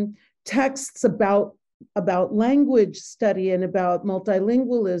texts about language study and about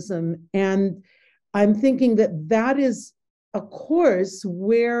multilingualism. And I'm thinking that is a course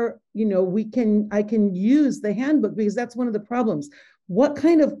where, I can use the handbook, because that's one of the problems. What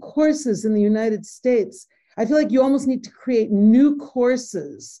kind of courses in the United States I feel like you almost need to create new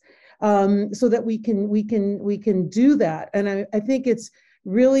courses so that we can do that. And I think it's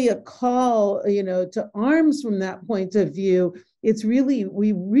really a call, to arms from that point of view.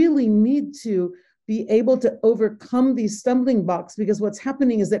 We really need to be able to overcome these stumbling blocks, because what's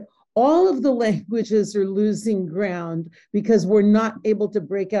happening is that all of the languages are losing ground because we're not able to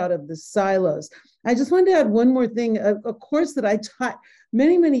break out of the silos. I just wanted to add one more thing, a course that I taught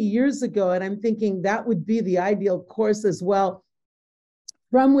many, many years ago, and I'm thinking that would be the ideal course as well,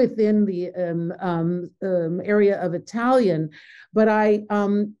 from within the area of Italian. But I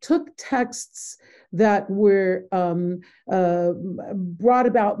took texts that were brought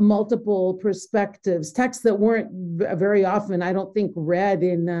about multiple perspectives, texts that weren't very often, I don't think, read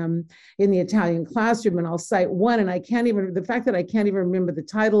in the Italian classroom. And I'll cite one, and the fact that I can't even remember the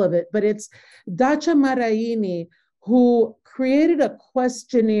title of it, but it's Dacia Maraini, who created a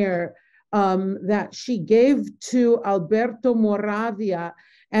questionnaire that she gave to Alberto Moravia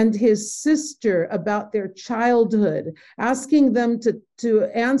and his sister about their childhood, asking them to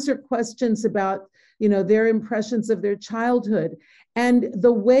answer questions about their impressions of their childhood and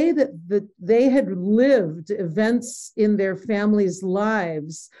the way that they had lived events in their families'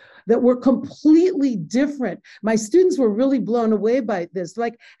 lives that were completely different. My students were really blown away by this.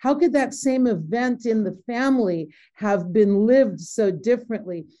 Like, how could that same event in the family have been lived so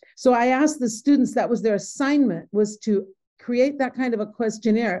differently? So I asked the students, that was their assignment, was to create that kind of a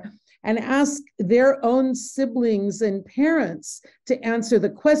questionnaire and ask their own siblings and parents to answer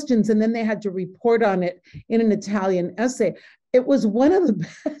the questions. And then they had to report on it in an Italian essay. It was one of the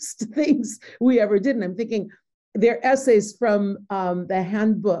best things we ever did. And I'm thinking their essays from the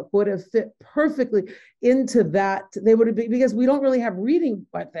handbook would have fit perfectly into that. They would have been, because we don't really have reading,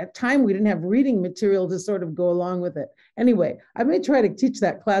 at that time we didn't have reading material to sort of go along with it. Anyway, I may try to teach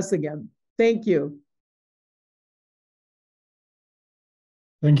that class again. Thank you.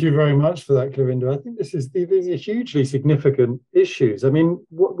 Thank you very much for that, Clarinda. I think these are hugely significant issues. I mean,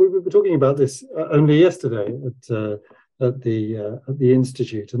 we were talking about this only yesterday at the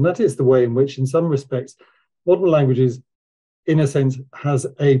Institute, and that is the way in which, in some respects, modern languages, in a sense, has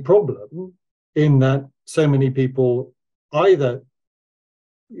a problem in that so many people either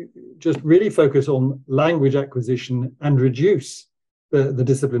just really focus on language acquisition and reduce the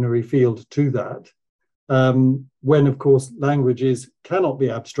disciplinary field to that, when, of course, languages cannot be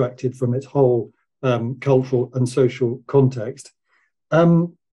abstracted from its whole cultural and social context.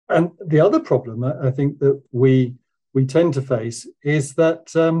 And the other problem, I think, that we tend to face is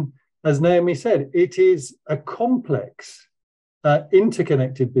that, as Naomi said, it is a complex,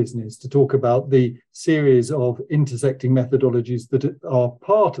 interconnected business to talk about the series of intersecting methodologies that are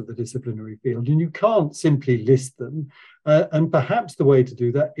part of the disciplinary field, and you can't simply list them. And perhaps the way to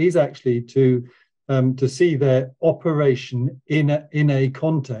do that is actually to see their operation in a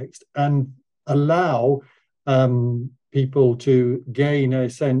context and allow people to gain a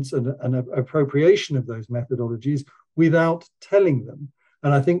sense and an appropriation of those methodologies without telling them.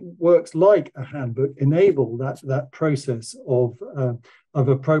 And I think works like a handbook enable that process of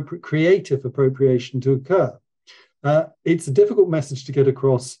creative appropriation to occur. It's a difficult message to get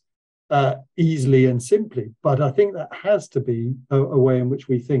across easily and simply, but I think that has to be a way in which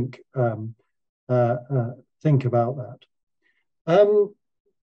we think about that. And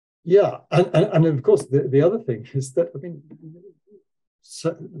of course the other thing is that, I mean,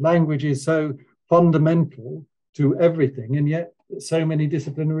 language is so fundamental to everything, and yet so many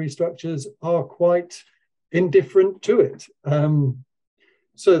disciplinary structures are quite indifferent to it.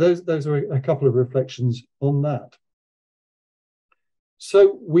 So those are a couple of reflections on that.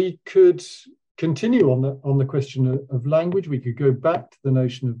 So we could continue on the question of language. We could go back to the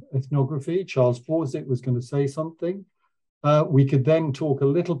notion of ethnography. Charles Burdett was going to say something. We could then talk a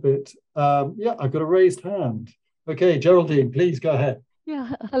little bit. I've got a raised hand. Okay, Geraldine, please go ahead.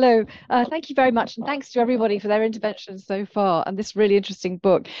 Yeah, hello. Thank you very much. And thanks to everybody for their interventions so far and this really interesting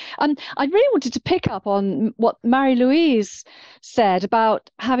book. I really wanted to pick up on what Mary Louise said about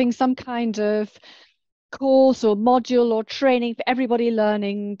having some kind of course or module or training for everybody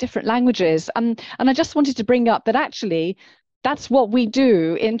learning different languages. And I just wanted to bring up that actually that's what we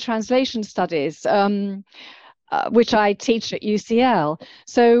do in translation studies, which I teach at UCL.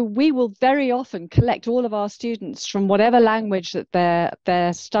 So we will very often collect all of our students from whatever language that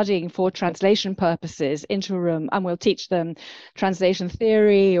they're studying for translation purposes into a room, and we'll teach them translation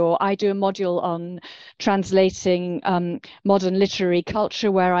theory, or I do a module on translating modern literary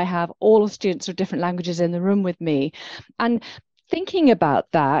culture, where I have all the students of different languages in the room with me. And thinking about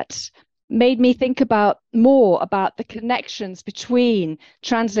that, made me think more about the connections between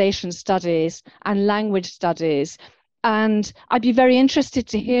translation studies and language studies. And I'd be very interested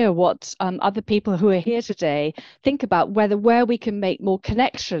to hear what other people who are here today think about where we can make more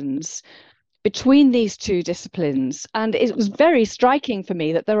connections between these two disciplines. And it was very striking for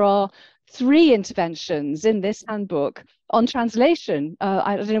me that there are 3 interventions in this handbook on translation.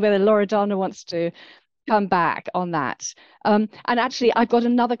 I don't know whether Loredana wants to come back on that. And actually, I've got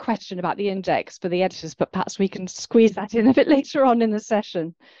another question about the index for the editors, but perhaps we can squeeze that in a bit later on in the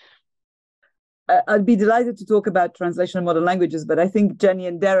session. I'd be delighted to talk about translation modern languages, but I think Jenny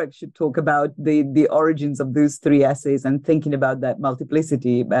and Derek should talk about the origins of those 3 essays and thinking about that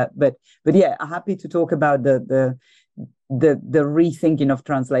multiplicity. But yeah, I'm happy to talk about the rethinking of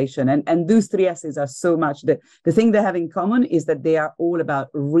translation. And those 3 essays are so much the thing they have in common is that they are all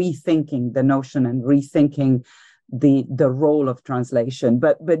about rethinking the notion and rethinking the role of translation.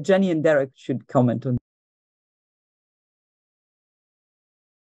 But Jenny and Derek should comment on.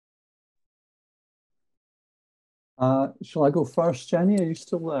 Shall I go first, Jenny? Are you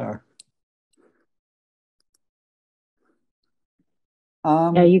still there?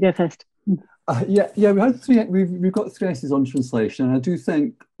 Yeah, you go first. Yeah, we've got 3 essays on translation. And I do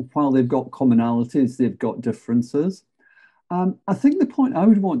think while they've got commonalities, they've got differences. I think the point I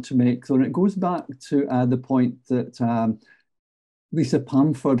would want to make, though, and it goes back to the point that Lisa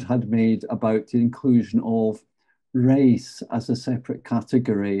Pamford had made about the inclusion of race as a separate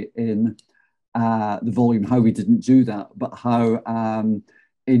category in the volume, how we didn't do that, but how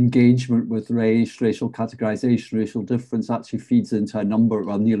engagement with race, racial categorization, racial difference actually feeds into a number,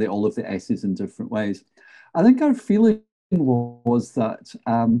 well, nearly all of the essays in different ways. I think our feeling was that,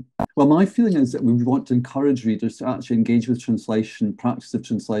 well, my feeling is that we want to encourage readers to actually engage with translation, practice of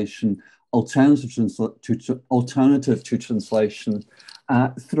translation, alternative to translation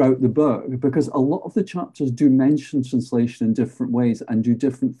throughout the book, because a lot of the chapters do mention translation in different ways and do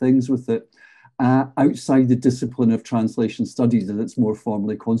different things with it outside the discipline of translation studies as it's more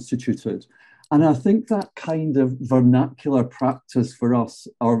formally constituted. And I think that kind of vernacular practice for us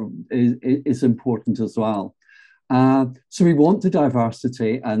is important as well. So we want the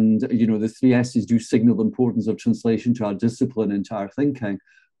diversity, and the 3 essays do signal the importance of translation to our discipline and to our thinking.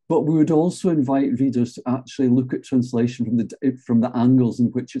 But we would also invite readers to actually look at translation from the angles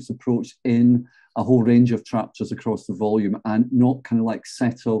in which it's approached in a whole range of chapters across the volume, and not kind of like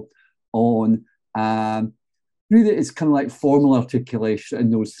settle on really it's kind of like formal articulation in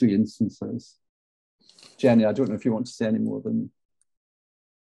those 3 instances. Jenny, I don't know if you want to say any more than.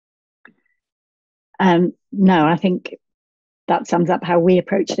 No, I think that sums up how we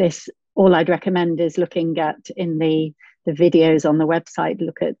approach this. All I'd recommend is looking at in the videos on the website,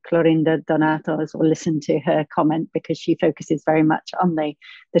 look at Clorinda Donato's or listen to her comment, because she focuses very much on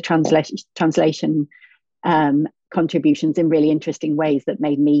the translation contributions in really interesting ways that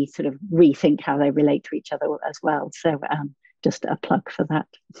made me sort of rethink how they relate to each other as well. So just a plug for that.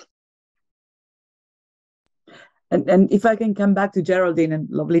 And if I can come back to Geraldine, and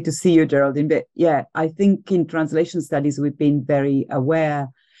lovely to see you, Geraldine, but yeah, I think in translation studies, we've been very aware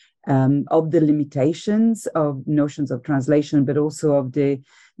of the limitations of notions of translation, but also of the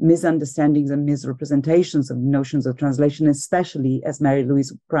misunderstandings and misrepresentations of notions of translation, especially, as Mary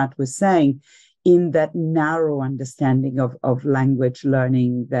Louise Pratt was saying, in that narrow understanding of language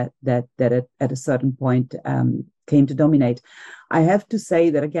learning that at a certain point came to dominate. I have to say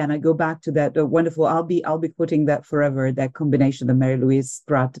that again, I go back to that wonderful. I'll be quoting that forever. That combination that Mary Louise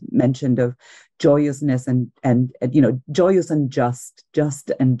Pratt mentioned of joyousness and joyous and just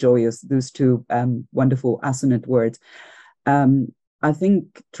and joyous. Those 2 wonderful assonant words. I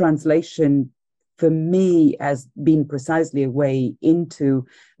think translation, for me, has been precisely a way into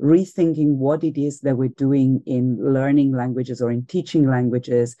rethinking what it is that we're doing in learning languages or in teaching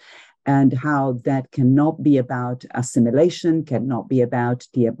languages, and how that cannot be about assimilation, cannot be about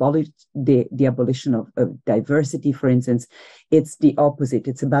the abolition of diversity, for instance. It's the opposite.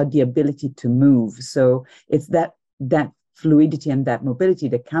 It's about the ability to move. So it's that fluidity and that mobility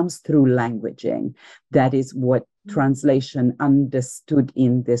that comes through languaging. That is what translation understood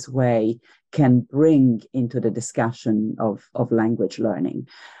in this way can bring into the discussion of language learning.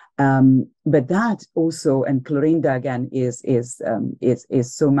 But that also, and Clorinda again is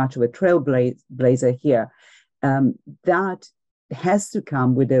so much of a trailblazer here. That has to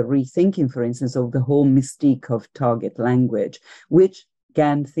come with a rethinking, for instance, of the whole mystique of target language, which,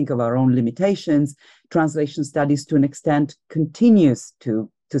 again, think of our own limitations. Translation studies, to an extent, continues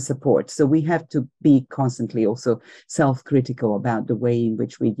to to support. So we have to be constantly also self-critical about the way in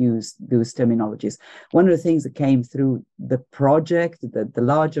which we use those terminologies. One of the things that came through the project, the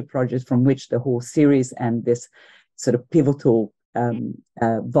larger project from which the whole series and this sort of pivotal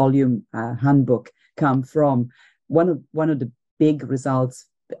volume handbook come from, one of the big results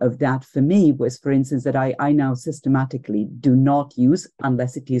of that for me was, for instance, that I now systematically do not use,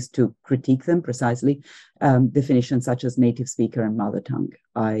 unless it is to critique them precisely, definitions such as native speaker and mother tongue.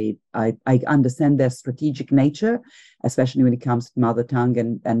 I understand their strategic nature, especially when it comes to mother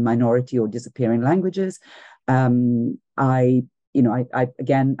tongue and minority or disappearing languages. I'm happy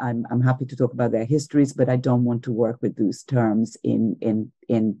to talk about their histories, but I don't want to work with those terms in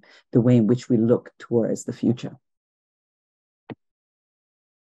the way in which we look towards the future.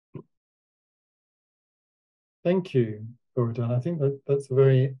 Thank you, Gordon. I think that's a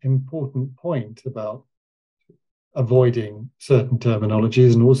very important point about avoiding certain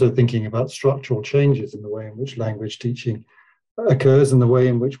terminologies and also thinking about structural changes in the way in which language teaching occurs and the way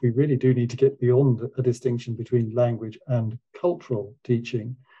in which we really do need to get beyond a distinction between language and cultural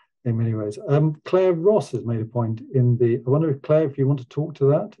teaching in many ways. Claire Ross has made a point in the, I wonder if Claire, if you want to talk to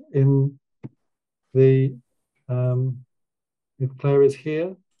that in the, if Claire is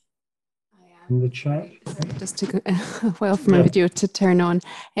here. In the chat. Just took a while for my video to turn on.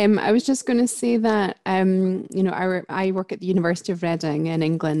 I was just going to say that I work at the University of Reading in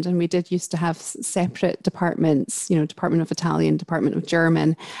England, and we did used to have separate departments, Department of Italian, Department of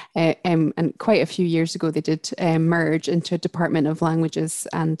German, and quite a few years ago they did merge into a Department of Languages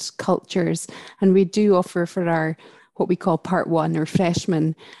and Cultures, and we do offer for our what we call Part 1 or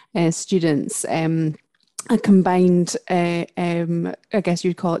freshman students a combined, I guess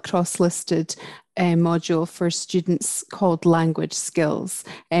you'd call it cross-listed module for students called Language Skills.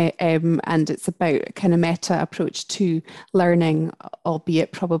 And it's about a kind of meta approach to learning,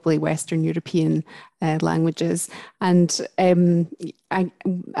 albeit probably Western European languages. And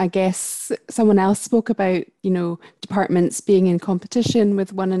I guess someone else spoke about, departments being in competition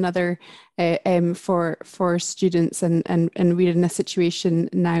with one another for students, and we're in a situation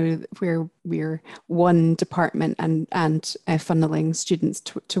now where we're one department and funneling students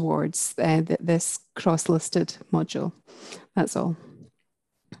towards this cross-listed module. That's all.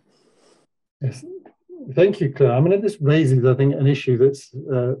 Yes, thank you, Claire. I mean, this raises, I think, an issue that's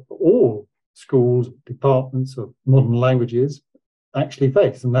all schools, departments of modern languages actually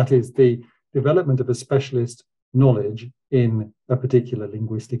face, and that is the development of a specialist knowledge in a particular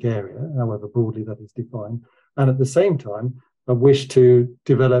linguistic area, however broadly that is defined, and at the same time a wish to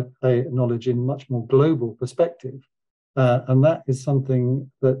develop a knowledge in much more global perspective. And that is something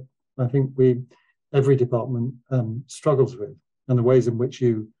that I think every department struggles with, and the ways in which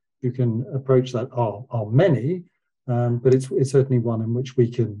you can approach that are many, but it's certainly one in which we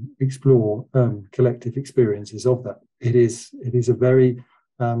can explore collective experiences of that. It is a very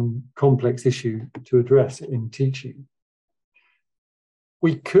complex issue to address in teaching.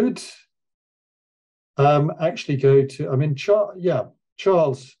 We could actually go to,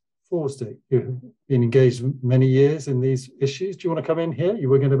 Charles Forstick, you've been engaged many years in these issues. Do you want to come in here? You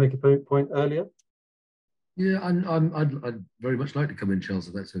were going to make a point earlier. Yeah, I'd very much like to come in, Charles,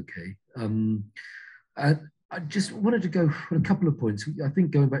 if that's okay. I just wanted to go for a couple of points. I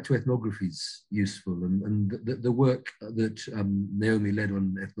think going back to ethnography is useful, and the work that Naomi led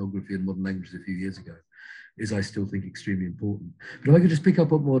on ethnography and modern languages a few years ago is, I still think, extremely important. But if I could just pick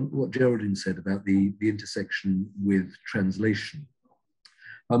up on what Geraldine said about the intersection with translation.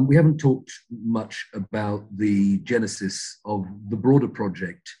 We haven't talked much about the genesis of the broader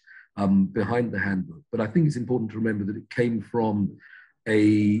project behind the handbook, but I think it's important to remember that it came from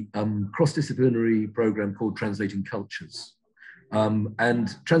a cross-disciplinary program called Translating Cultures. And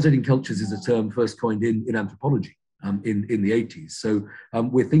Translating Cultures is a term first coined in anthropology in the 80s. So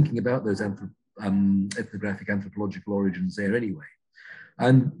we're thinking about those ethnographic anthropological origins there anyway.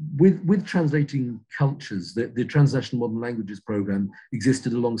 And with Translating Cultures, the Transnational Modern Languages program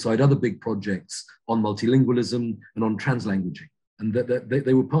existed alongside other big projects on multilingualism and on translanguaging. And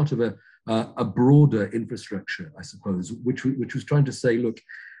they were part of a broader infrastructure, I suppose, which was trying to say, look,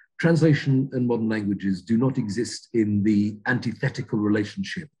 translation and modern languages do not exist in the antithetical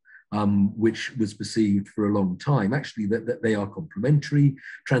relationship which was perceived for a long time. Actually, that they are complementary.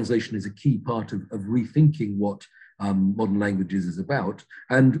 Translation is a key part of rethinking what modern languages is about.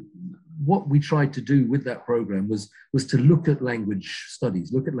 And what we tried to do with that program was to look at language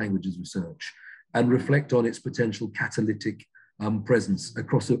studies, look at languages research, and reflect on its potential catalytic presence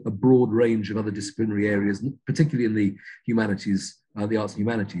across a broad range of other disciplinary areas, particularly in the humanities, the arts and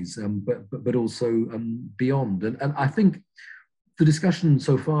humanities, but also beyond. And I think the discussion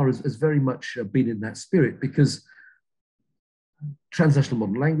so far has very much been in that spirit, because Transnational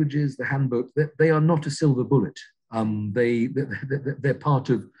Modern Languages, the handbook, they are not a silver bullet. They're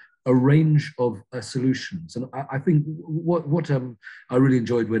part of a range of solutions. And I think what I really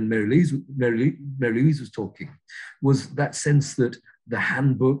enjoyed when Mary Louise was talking was that sense that the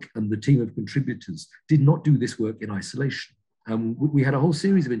handbook and the team of contributors did not do this work in isolation. We had a whole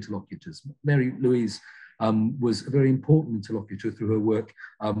series of interlocutors. Mary Louise was a very important interlocutor through her work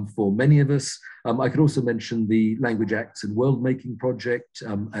for many of us. I could also mention the Language Acts and World Making project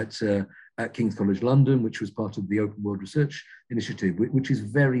at King's College London, which was part of the Open World Research Initiative, which is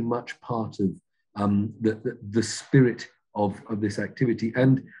very much part of the spirit of this activity.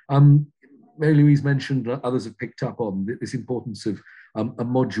 And Mary Louise mentioned, others have picked up on this importance of a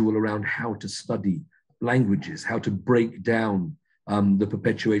module around how to study languages, how to break down the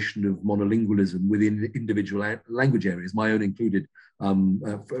perpetuation of monolingualism within individual language areas, my own included,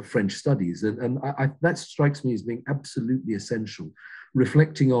 French studies. And that strikes me as being absolutely essential,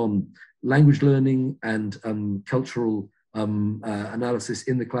 reflecting on language learning and cultural analysis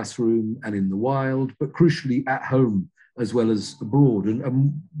in the classroom and in the wild, but crucially at home as well as abroad.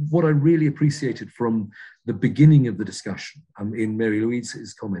 And what I really appreciated from the beginning of the discussion in Mary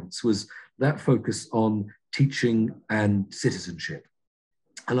Louise's comments was that focus on teaching and citizenship.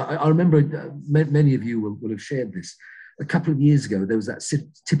 And I remember many of you will have shared this. A couple of years ago, there was that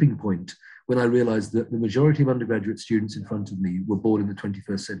tipping point when I realized that the majority of undergraduate students in front of me were born in the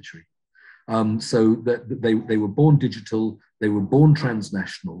 21st century. So that they were born digital, they were born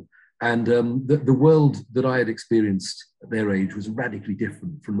transnational, and the world that I had experienced at their age was radically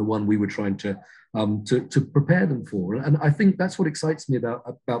different from the one we were trying to prepare them for. And I think that's what excites me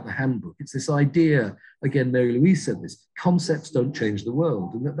about the handbook. It's this idea, again, Mary Louise said this, concepts don't change the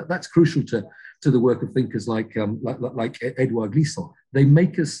world. And that's crucial to the work of thinkers like Edouard Glissant.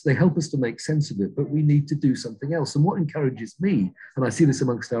 They help us to make sense of it, but we need to do something else. And what encourages me, and I see this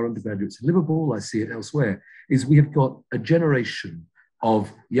amongst our undergraduates in Liverpool, I see it elsewhere, is we have got a generation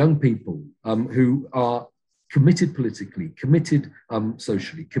of young people who are committed politically, committed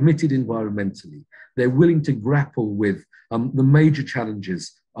socially, committed environmentally. They're willing to grapple with the major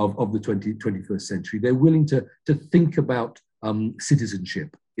challenges of the 21st century. They're willing to think about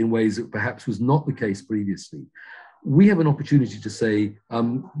citizenship in ways that perhaps was not the case previously. We have an opportunity to say,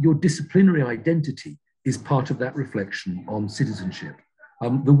 your disciplinary identity is part of that reflection on citizenship.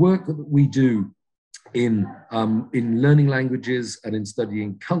 The work that we do in learning languages and in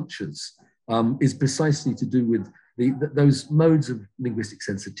studying cultures is precisely to do with those modes of linguistic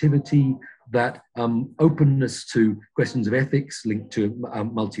sensitivity, that openness to questions of ethics linked to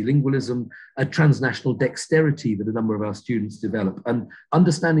multilingualism, a transnational dexterity that a number of our students develop, and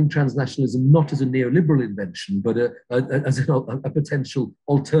understanding transnationalism not as a neoliberal invention, but as a potential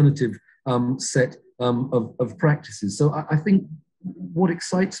alternative set of practices. So I think what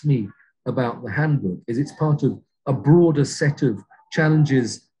excites me about the handbook is it's part of a broader set of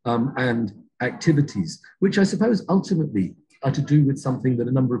challenges and activities, which I suppose ultimately are to do with something that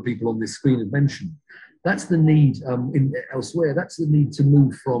a number of people on this screen have mentioned. That's the need elsewhere, that's the need to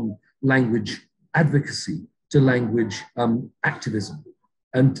move from language advocacy to language activism,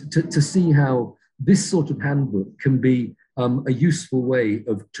 and to see how this sort of handbook can be a useful way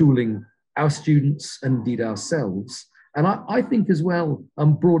of tooling our students and indeed ourselves. And I think as well,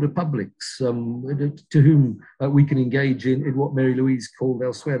 broader publics to whom we can engage in what Mary Louise called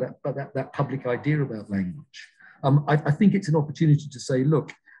elsewhere, that public idea about language. I think it's an opportunity to say,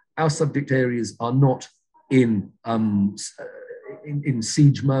 look, our subject areas are not in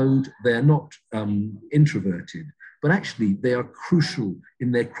siege mode, they're not introverted, but actually they are crucial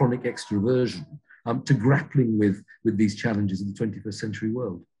in their chronic extroversion to grappling with these challenges in the 21st century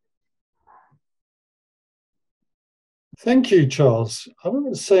world. Thank you, Charles. I don't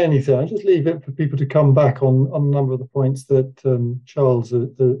want to say anything. I just leave it for people to come back on a number of the points that Charles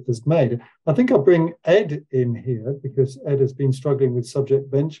has made. I think I'll bring Ed in here because Ed has been struggling with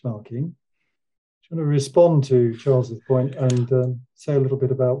subject benchmarking. Do you want to respond to Charles's point and say a little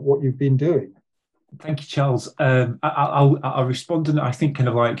bit about what you've been doing? Thank you, Charles. I'll respond and I think kind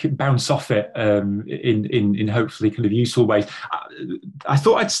of like bounce off it in hopefully kind of useful ways. I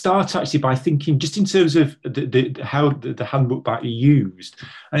thought I'd start actually by thinking just in terms of how the handbook might be used.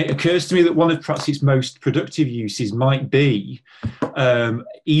 And it occurs to me that one of perhaps its most productive uses might be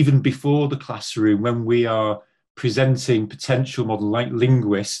even before the classroom when we are presenting potential modern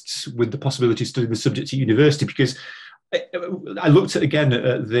linguists with the possibility of studying the subject at university, because I looked at again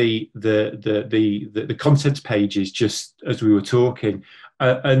at the contents pages just as we were talking,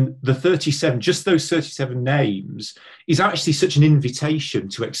 And the 37, just those 37 names, is actually such an invitation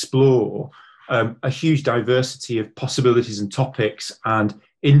to explore a huge diversity of possibilities and topics and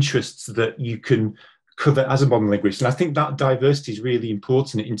interests that you can cover as a modern linguist. And I think that diversity is really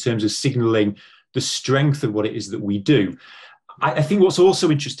important in terms of signalling the strength of what it is that we do. I think what's also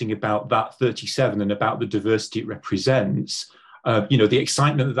interesting about that 37 and about the diversity it represents, the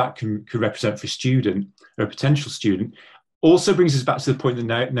excitement that that can represent for a student or a potential student, also brings us back to the point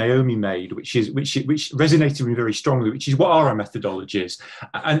that Naomi made, which resonated with me very strongly, which is what are our methodologies,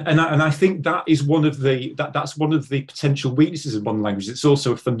 and I think that is that's one of the potential weaknesses of modern languages. It's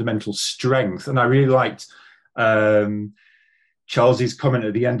also a fundamental strength, and I really liked Charles's comment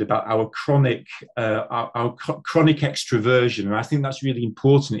at the end about our chronic extroversion, and I think that's really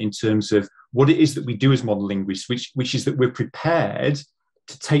important in terms of what it is that we do as modern linguists, which is that we're prepared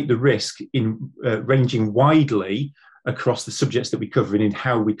to take the risk in ranging widely across the subjects that we cover and in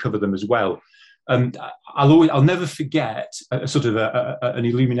how we cover them as well. I'll never forget a sort of an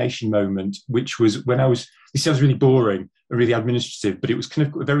illumination moment, which was when this sounds really boring and really administrative, but it was kind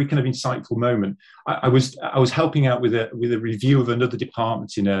of a very kind of insightful moment. I was helping out with a review of another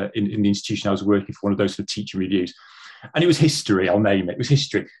department in the institution I was working for, one of those sort of teacher reviews. And it was history, I'll name it. It was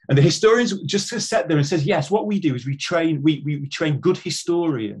history. And the historians just sat there and says, yes, what we do is we train good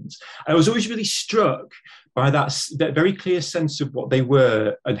historians. And I was always really struck by that very clear sense of what they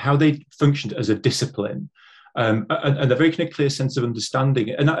were and how they functioned as a discipline, and a very kind of clear sense of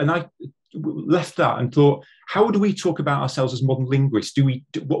understanding. And I left that and thought, how do we talk about ourselves as modern linguists?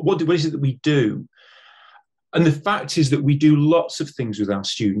 What is it that we do? And the fact is that we do lots of things with our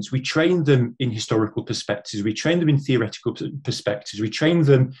students. We train them in historical perspectives. We train them in theoretical perspectives. We train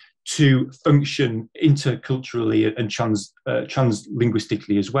them to function interculturally and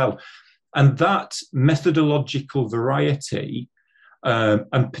translinguistically as well. And that methodological variety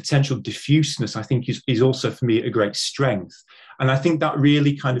and potential diffuseness, I think, is also for me a great strength. And I think that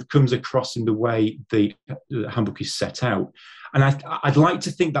really kind of comes across in the way the handbook is set out. And I'd like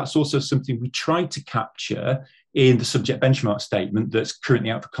to think that's also something we tried to capture in the subject benchmark statement that's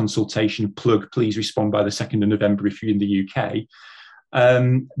currently out for consultation. Plug, please respond by the 2nd of November if you're in the UK.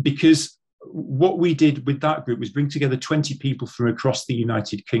 Because what we did with that group was bring together 20 people from across the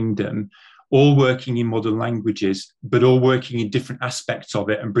United Kingdom, all working in modern languages, but all working in different aspects of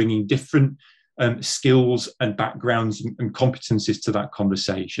it and bringing different skills and backgrounds and competencies to that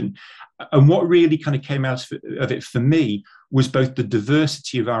conversation. And what really kind of came out of it for me was both the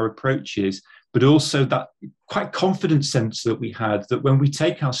diversity of our approaches, but also that quite confident sense that we had that when we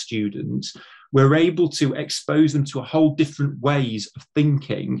take our students, we're able to expose them to a whole different ways of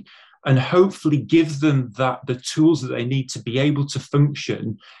thinking and hopefully give them the tools that they need to be able to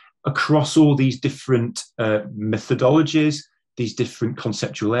function across all these different methodologies, these different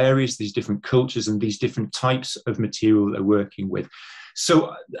conceptual areas, these different cultures, and these different types of material that they're working with.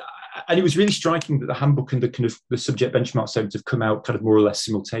 So, and it was really striking that the handbook and the kind of the subject benchmark statements have come out kind of more or less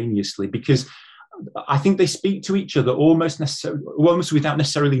simultaneously, because I think they speak to each other almost without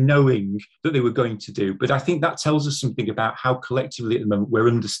necessarily knowing that they were going to do. But I think that tells us something about how collectively at the moment we're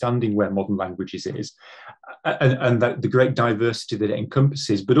understanding where modern languages is, and that the great diversity that it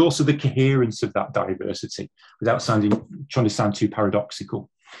encompasses, but also the coherence of that diversity without trying to sound too paradoxical.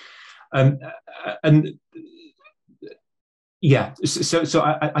 Yeah, so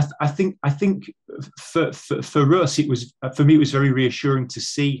I think for us it was very reassuring to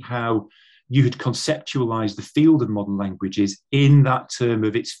see how you had conceptualized the field of modern languages in that term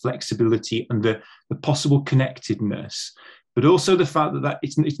of its flexibility and the possible connectedness, but also the fact that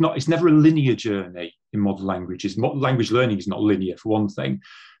it's never a linear journey in modern languages. Modern language learning is not linear, for one thing,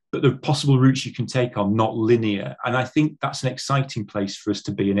 but the possible routes you can take are not linear. And I think that's an exciting place for us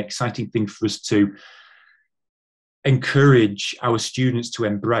to be, an exciting thing for us to encourage our students to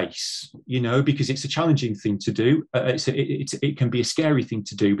embrace, because it's a challenging thing to do. It can be a scary thing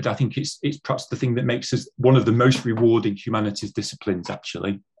to do, but I think it's perhaps the thing that makes us one of the most rewarding humanities disciplines,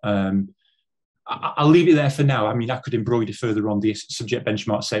 actually. I'll leave it there for now. I mean, I could embroider further on the subject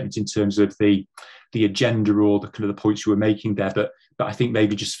benchmark statement in terms of the agenda or the kind of the points you were making there, but I think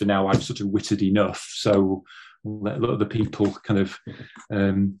maybe just for now I've sort of witted enough, so we'll let other people kind of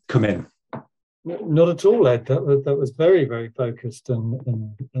come in. Not at all, Ed. That was very, very focused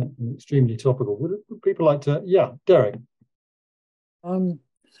and extremely topical. Would people like to? Yeah, Derek.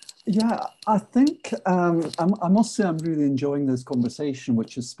 Yeah, I think I must say I'm really enjoying this conversation,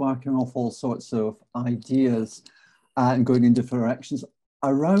 which is sparking off all sorts of ideas and going in different directions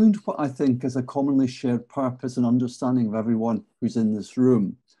around what I think is a commonly shared purpose and understanding of everyone who's in this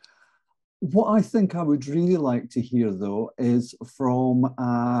room. What I think I would really like to hear, though, is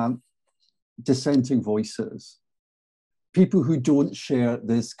from dissenting voices. People who don't share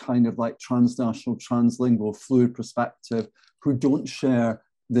this kind of like transnational, translingual, fluid perspective, who don't share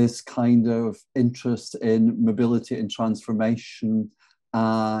this kind of interest in mobility and transformation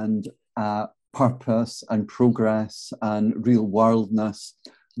and purpose and progress and real worldness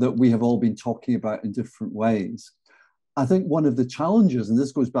that we have all been talking about in different ways. I think one of the challenges, and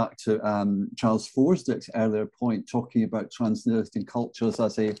this goes back to Charles Forsdick's earlier point, talking about translating cultures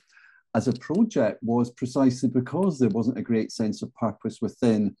as a project, was precisely because there wasn't a great sense of purpose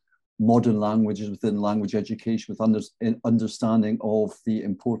within modern languages, within language education, with understanding of the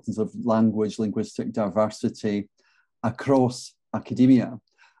importance of language, linguistic diversity across academia.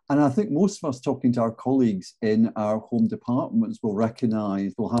 And I think most of us talking to our colleagues in our home departments will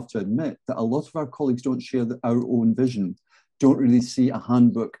recognise, will have to admit that a lot of our colleagues don't share our own vision, don't really see a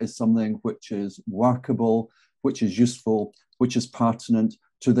handbook as something which is workable, which is useful, which is pertinent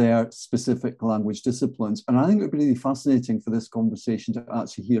to their specific language disciplines. And I think it would be really fascinating for this conversation to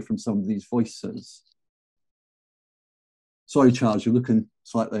actually hear from some of these voices. Sorry, Charles, you're looking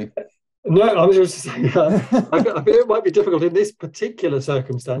slightly... No, I was just saying, I feel it might be difficult in this particular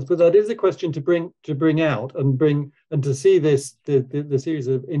circumstance, but that is a question to bring out and to see this the series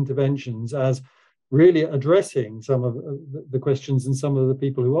of interventions as really addressing some of the questions and some of the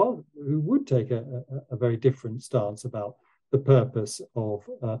people who would take a very different stance about the purpose of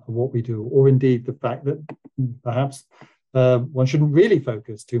what we do, or indeed the fact that perhaps one shouldn't really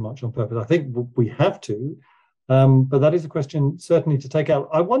focus too much on purpose. I think we have to. But that is a question certainly to take out.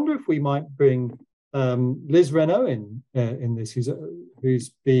 I wonder if we might bring Liz Renault in this, who's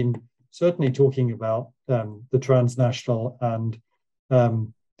been certainly talking about the transnational and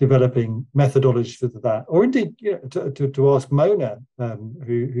developing methodologies for that, or indeed to ask Mona,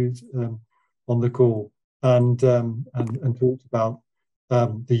 who's on the call, and talked about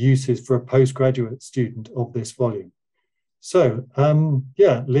the uses for a postgraduate student of this volume. So,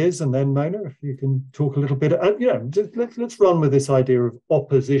 yeah, Liz and then Mona, if you can talk a little bit, let's run with this idea of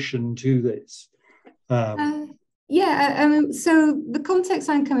opposition to this. So the context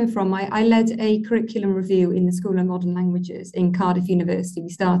I'm coming from, I led a curriculum review in the School of Modern Languages in Cardiff University. We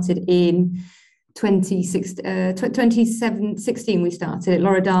started in 2016 we started.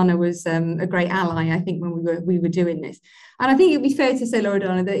 Loredana was a great ally, I think, when we were doing this. And I think it'd be fair to say,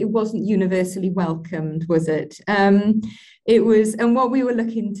 Loredana, that it wasn't universally welcomed, was it? It was, and what we were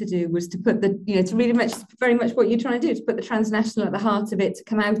looking to do was to put to really very much what you're trying to do, to put the transnational at the heart of it, to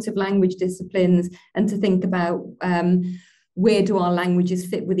come out of language disciplines and to think about where do our languages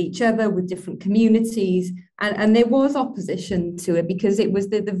fit with each other, with different communities. And there was opposition to it, because it was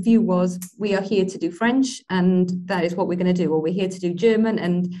the view was, we are here to do French and that is what we're going to do, or we're here to do German.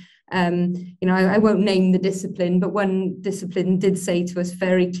 And I won't name the discipline, but one discipline did say to us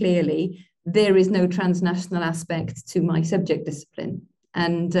very clearly, there is no transnational aspect to my subject discipline.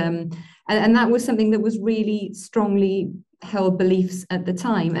 And that was something that was really strongly held beliefs at the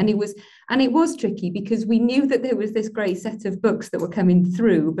time. And it was tricky, because we knew that there was this great set of books that were coming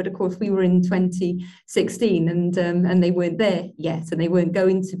through, but of course we were in 2016 and they weren't there yet, and they weren't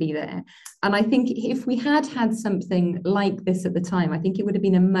going to be there. And I think if we had something like this at the time, I think it would have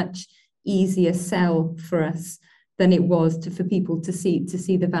been a much easier sell for us than it was for people to see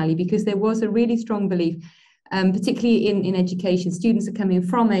the value, because there was a really strong belief, particularly in education. Students are coming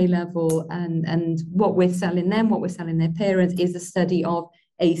from A level, and what we're selling them, what we're selling their parents, is a study of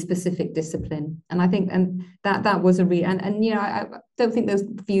a specific discipline. And I think that was a real, I don't think those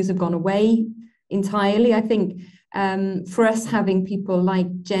views have gone away entirely. I think for us, having people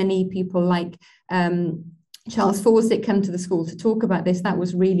like Jenny, people like Charles Forsdick come to the school to talk about this, that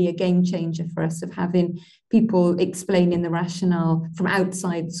was really a game changer for us, of having people explaining the rationale from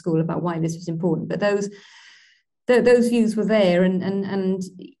outside the school about why this was important. But those views were there, and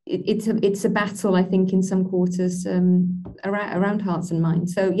it's a battle, I think, in some quarters around hearts and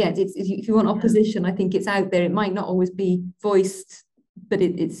minds. So yeah, if you want opposition, I think it's out there. It might not always be voiced, but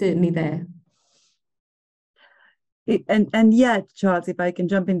it's certainly there. And yeah, Charles, if I can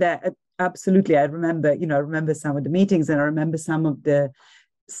jump in there, absolutely. I remember some of the meetings, and I remember some of the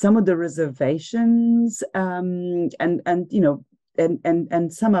reservations, and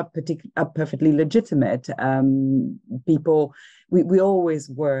some are perfectly legitimate. People, we always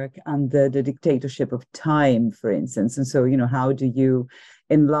work under the dictatorship of time, for instance, and so how do you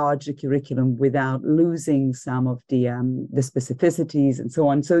enlarge the curriculum without losing some of the specificities and so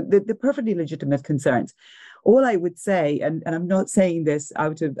on? So the perfectly legitimate concerns. All I would say, and I'm not saying this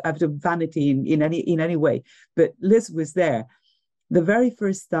out of vanity in any way, but Liz was there. the very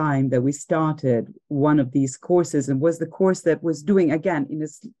first time that we started one of these courses, and was the course that was doing, again, in a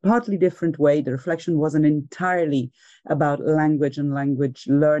partly different way, the reflection wasn't entirely about language and language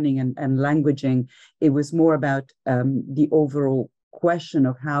learning and languaging. It was more about the overall question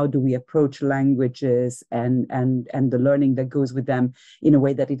of how do we approach languages and the learning that goes with them in a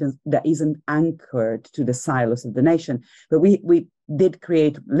way that isn't anchored to the silos of the nation. But we did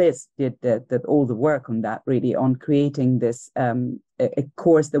create, Liz did all the work on that, really, on creating this a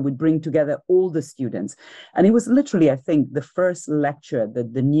course that would bring together all the students. And it was literally, I think, the first lecture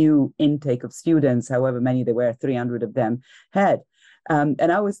that the new intake of students, however many there were, 300 of them, had. And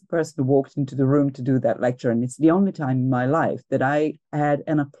I was the person who walked into the room to do that lecture. And it's the only time in my life that I had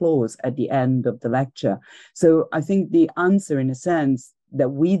an applause at the end of the lecture. So I think the answer, in a sense, that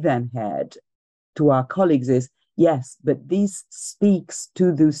we then had to our colleagues is, yes, but this speaks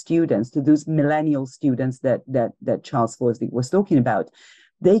to those students, to those millennial students that Charles Burdett was talking about.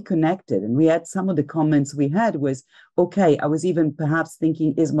 They connected, and we had some of the comments we had was, okay, I was even perhaps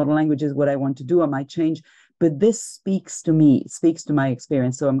thinking, is modern languages what I want to do? I might change. But this speaks to me, it speaks to my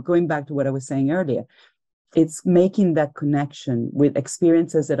experience. So I'm going back to what I was saying earlier. It's making that connection with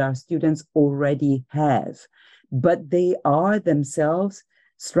experiences that our students already have, but they are themselves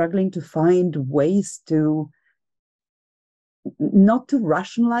struggling to find ways to, not to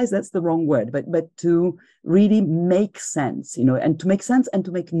rationalize, that's the wrong word, but to really make sense, and to make sense and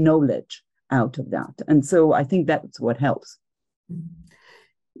to make knowledge out of that. And so I think that's what helps.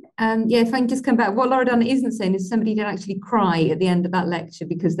 If I can just come back, what Loredana isn't saying is somebody did actually cry at the end of that lecture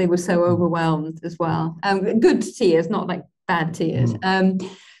because they were so overwhelmed as well. Good tears, not like bad tears. And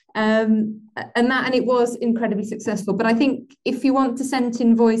it was incredibly successful. But I think if you want to send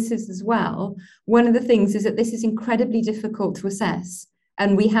in voices as well, one of the things is that this is incredibly difficult to assess.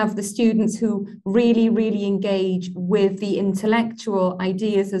 And we have the students who really, really engage with the intellectual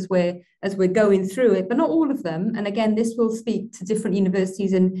ideas as we're going through it, but not all of them. And again, this will speak to different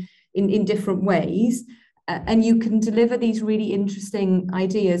universities in different ways. And you can deliver these really interesting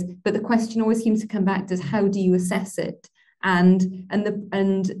ideas, but the question always seems to come back to how do you assess it? And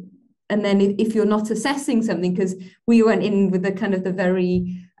then if you're not assessing something, because we went in with the kind of the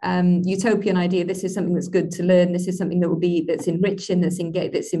very utopian idea, this is something that's good to learn, this is something that's enriching,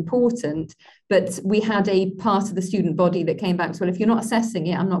 that's important, but we had a part of the student body that came back, so, well, if you're not assessing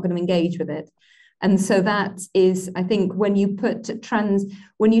it, I'm not going to engage with it. And so that is, I think, when you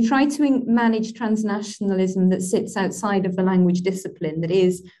try to manage transnationalism that sits outside of the language discipline, that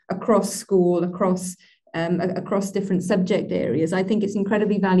is across school, across different subject areas, I think it's an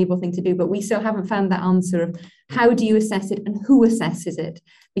incredibly valuable thing to do, but we still haven't found that answer of how do you assess it and who assesses it?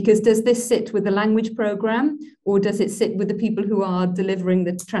 Because does this sit with the language program, or does it sit with the people who are delivering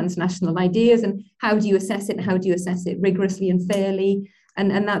the transnational ideas? And how do you assess it? How do you assess it rigorously and fairly?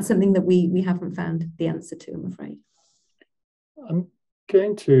 And that's something that we haven't found the answer to, I'm afraid. I'm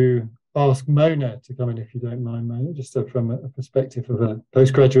going to ask Mona to come in, if you don't mind, Mona, just from a perspective of a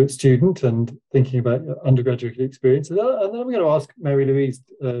postgraduate student and thinking about your undergraduate experience. And then I'm going to ask Mary Louise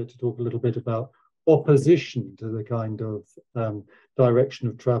to talk a little bit about opposition to the kind of direction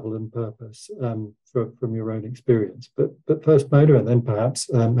of travel and purpose from your own experience. But first Mona, and then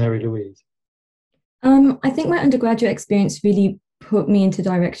perhaps Mary Louise. I think my undergraduate experience really put me into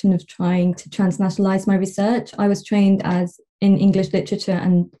direction of trying to transnationalize my research. I was trained in English literature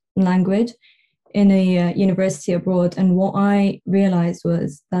and language in a university abroad, and what I realized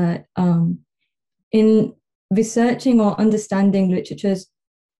was that in researching or understanding literatures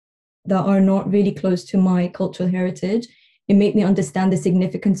that are not really close to my cultural heritage, it made me understand the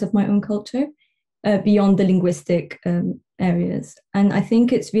significance of my own culture beyond the linguistic areas. And I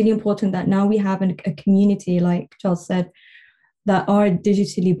think it's really important that now we have a community, like Charles said, that are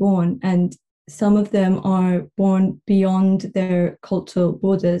digitally born, and some of them are born beyond their cultural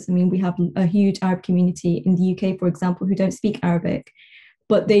borders. I mean, we have a huge Arab community in the UK, for example, who don't speak Arabic,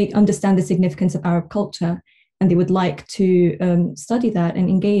 but they understand the significance of Arab culture, and they would like to study that and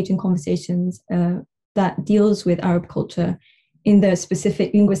engage in conversations that deals with Arab culture in the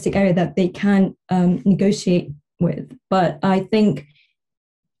specific linguistic area that they can negotiate with. But I think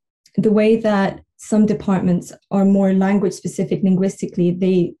the way that some departments are more language specific linguistically,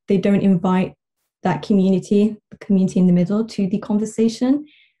 they don't invite that community, the community in the middle, to the conversation,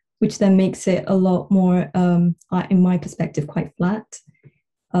 which then makes it a lot more, in my perspective, quite flat.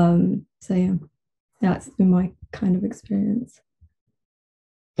 So yeah, that's been my kind of experience.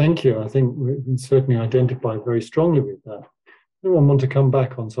 Thank you. I think we can certainly identify very strongly with that. Anyone want to come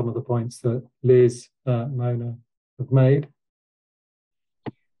back on some of the points that Liz, Mona have made?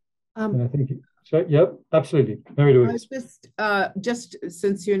 I Sure. Yep, absolutely. Mary Louise. Just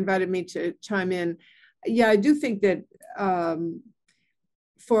since you invited me to chime in, yeah, I do think that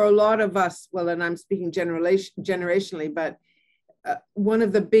for a lot of us, well, and I'm speaking generationally, but one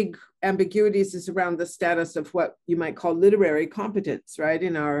of the big ambiguities is around the status of what you might call literary competence, right,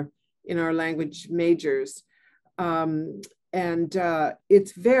 in our language majors. It's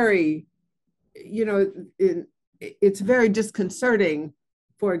very, it's very disconcerting,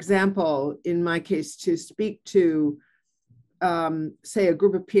 for example, in my case, to speak to, say, a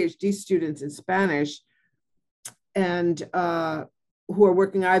group of PhD students in Spanish and who are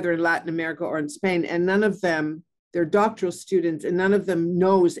working either in Latin America or in Spain, and none of them, they're doctoral students, and none of them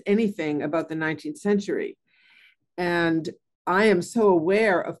knows anything about the 19th century. And I am so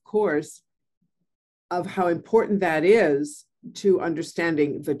aware, of course, of how important that is to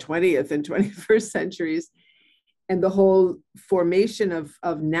understanding the 20th and 21st centuries and the whole formation of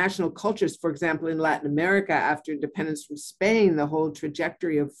national cultures. For example, in Latin America, after independence from Spain, the whole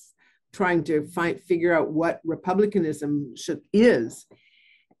trajectory of trying to figure out what republicanism is,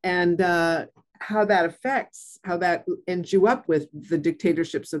 and how that ends you up with the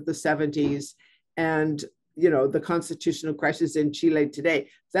dictatorships of the 70s and the constitutional crisis in Chile today.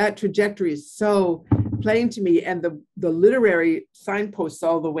 That trajectory is so plain to me, and the literary signposts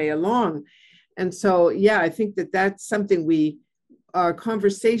all the way along. And so, yeah, I think that that's something we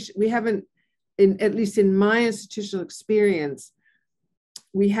haven't, at least in my institutional experience,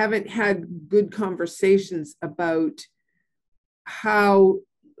 we haven't had good conversations about how,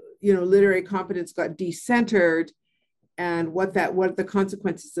 literary competence got decentered and what the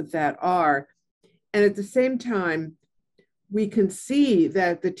consequences of that are. And at the same time, we can see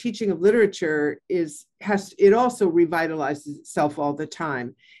that the teaching of literature it also revitalizes itself all the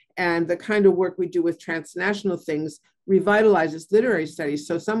time. And the kind of work we do with transnational things revitalizes literary studies.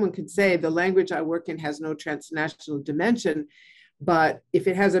 So someone could say the language I work in has no transnational dimension, but if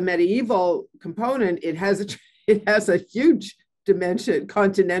it has a medieval component, it has a huge dimension,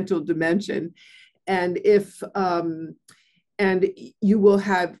 continental dimension. And and you will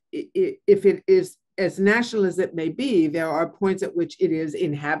have, if it is as national as it may be, there are points at which it is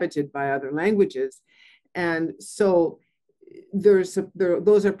inhabited by other languages. And so those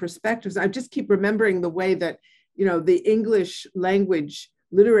are perspectives. I just keep remembering the way that, the English language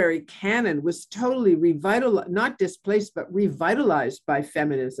literary canon was totally revitalized, not displaced, but revitalized by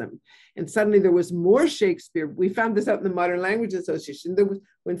feminism. And suddenly there was more Shakespeare. We found this out in the Modern Language Association.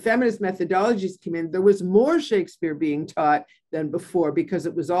 When feminist methodologies came in, there was more Shakespeare being taught than before, because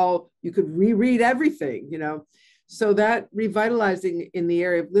it was all, you could reread everything, So that revitalizing in the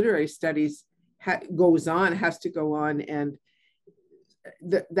area of literary studies has to go on. And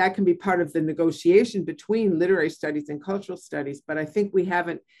that can be part of the negotiation between literary studies and cultural studies. But I think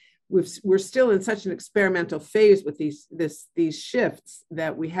we're still in such an experimental phase with these shifts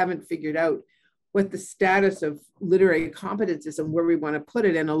that we haven't figured out what the status of literary competence is and where we want to put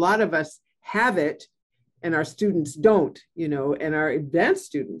it. And a lot of us have it, and our students don't, and our advanced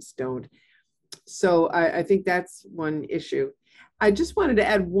students don't. So I think that's one issue. I just wanted to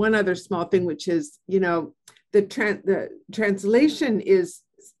add one other small thing, which is, the translation is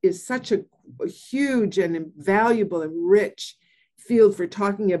such a huge and valuable and rich field for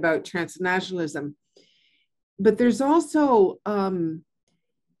talking about transnationalism. But there's also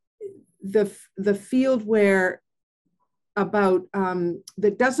the field where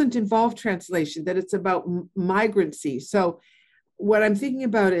that doesn't involve translation, that it's about migrancy. So what I'm thinking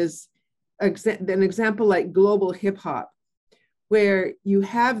about is an example like global hip hop, where you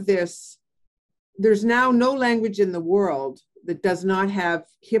have there's now no language in the world that does not have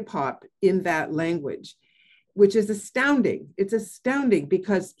hip hop in that language, which is astounding. It's astounding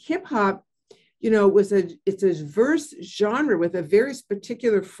because hip hop, it's a verse genre with a very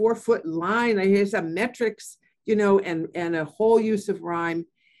particular 4-foot line. I hear some metrics, and a whole use of rhyme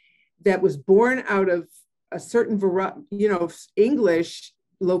that was born out of a certain English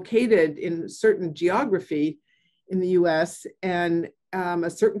located in certain geography in the US, and a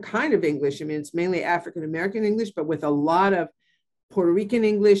certain kind of English. I mean, it's mainly African-American English, but with a lot of Puerto Rican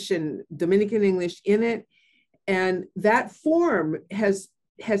English and Dominican English in it. And that form has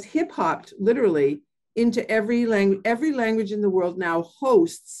hip-hopped literally into every language. Every language in the world now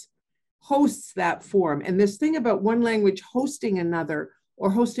hosts that form. And this thing about one language hosting another, or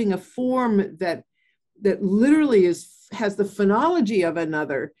hosting a form that literally has the phonology of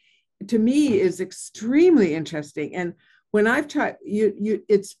another, to me is extremely interesting. And when I've taught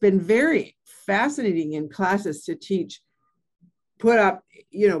it's been very fascinating in classes to teach put up,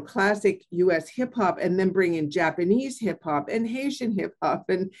 you know, classic US hip hop and then bring in Japanese hip hop and Haitian hip hop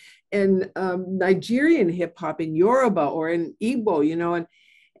and Nigerian hip hop in Yoruba or in Igbo, you know,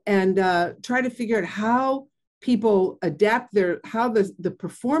 and try to figure out how people adapt how the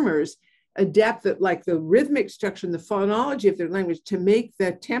performers adapt the rhythmic structure and the phonology of their language to make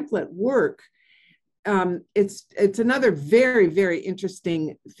the template work. It's another very, very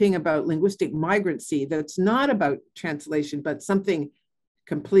interesting thing about linguistic migrancy that's not about translation, but something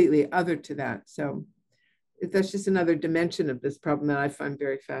completely other to that. So that's just another dimension of this problem that I find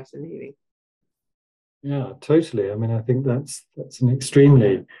very fascinating. Yeah, totally. I mean, I think that's an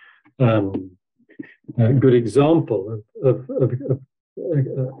extremely good example of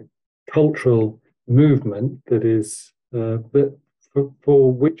a cultural movement that is but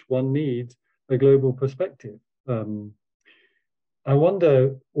for which one needs a global perspective. I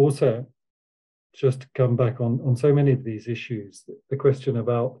wonder also, just to come back on so many of these issues, the question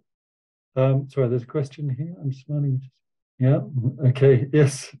about, sorry, there's a question here. I'm smiling. Yeah, okay,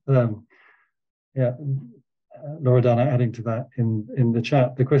 yes. Yeah, Loredana adding to that in the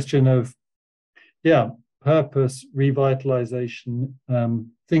chat, the question of, yeah, purpose, revitalization,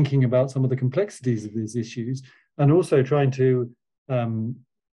 thinking about some of the complexities of these issues, and also trying to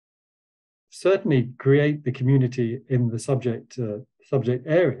certainly create the community in the subject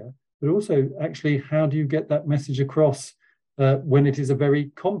area, but also actually how do you get that message across when it is a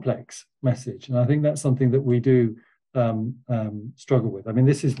very complex message? And I think that's something that we do struggle with. I mean,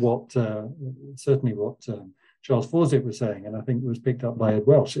 this is what certainly what Charles Burdett was saying, and I think was picked up by Ed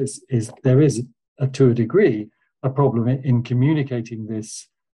Welsh, is there is to a degree a problem in communicating this,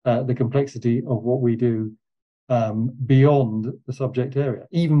 the complexity of what we do beyond the subject area,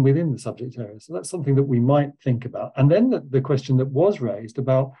 even within the subject area. So that's something that we might think about. And then the question that was raised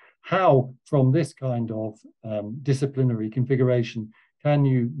about how, from this kind of disciplinary configuration, can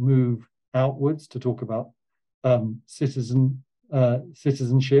you move outwards to talk about citizenship,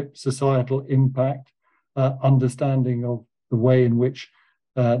 societal impact, understanding of the way in which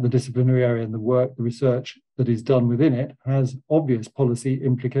the disciplinary area and the work, the research that is done within it has obvious policy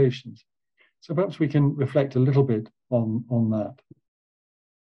implications. So perhaps we can reflect a little bit on that.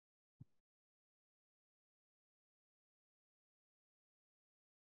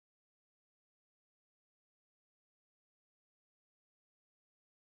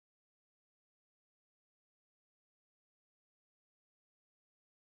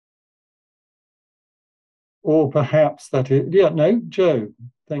 Or perhaps that is, yeah, no, Joe,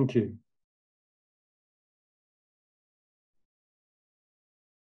 thank you.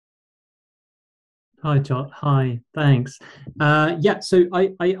 Hi, John. Hi, thanks. Yeah, so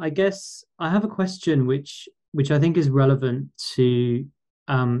I guess I have a question which I think is relevant to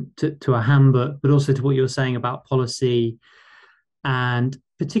a handbook, but also to what you're saying about policy, and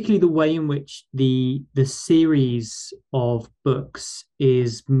particularly the way in which the series of books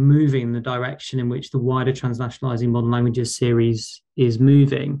is moving in the direction in which the wider Transnationalizing Modern Languages series is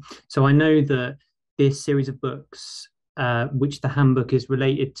moving. So I know that this series of books, which the handbook is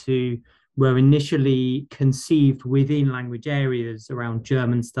related to, were initially conceived within language areas around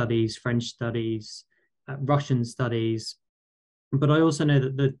German studies, French studies, Russian studies. But I also know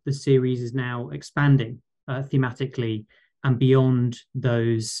that the series is now expanding thematically and beyond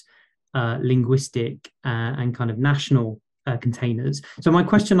those linguistic and kind of national containers. So my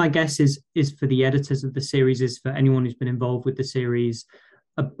question, I guess, is for the editors of the series, is for anyone who's been involved with the series,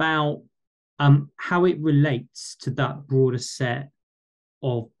 about how it relates to that broader set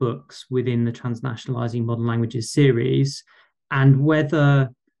of books within the Transnationalizing Modern Languages series, and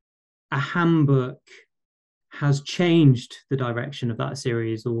whether a handbook has changed the direction of that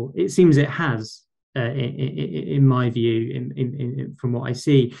series, or it seems it has, in my view, from what I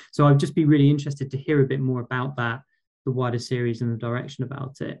see. So I'd just be really interested to hear a bit more about that, the wider series and the direction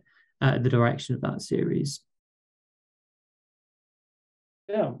about it, the direction of that series.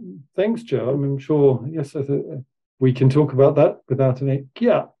 Yeah, thanks, Joe. I'm sure, yes, we can talk about that without any,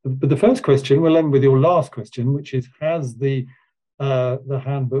 yeah. But the first question, we'll end with your last question, which is, has the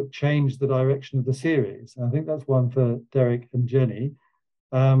handbook changed the direction of the series? And I think that's one for Derek and Jenny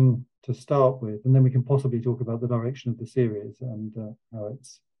to start with, and then we can possibly talk about the direction of the series and how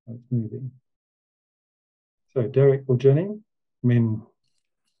it's moving. So Derek or Jenny? I mean,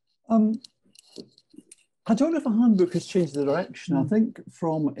 I don't know if a handbook has changed the direction. I think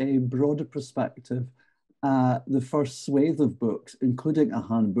from a broader perspective, the first swathe of books, including a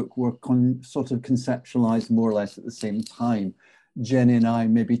handbook, were sort of conceptualized more or less at the same time. Jenny and I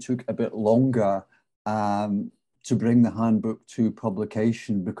maybe took a bit longer to bring the handbook to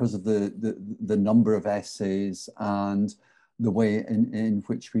publication because of the number of essays and the way in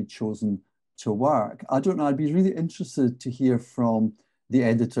which we'd chosen to work. I don't know, I'd be really interested to hear from the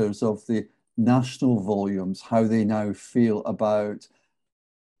editors of the national volumes, how they now feel about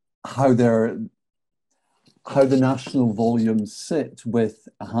how the national volumes sit with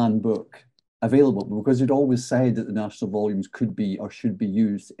a handbook available, because you'd always said that the national volumes could be or should be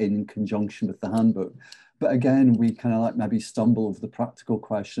used in conjunction with the handbook. But again, we kind of like maybe stumble over the practical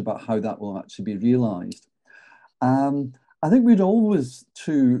question about how that will actually be realised. I think we'd always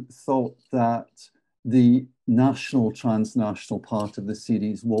too thought that the national transnational part of the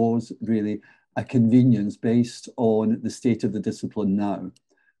series was really a convenience based on the state of the discipline now,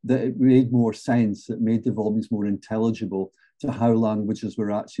 that it made more sense, it made the volumes more intelligible to how languages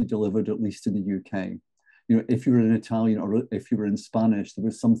were actually delivered, at least in the UK. You know, if you were in Italian or if you were in Spanish, there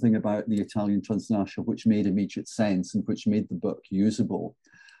was something about the Italian transnational which made immediate sense and which made the book usable.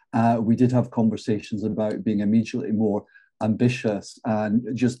 We did have conversations about being immediately more ambitious and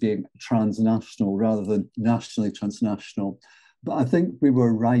just being transnational rather than nationally transnational. But I think we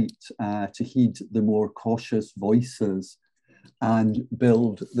were right to heed the more cautious voices and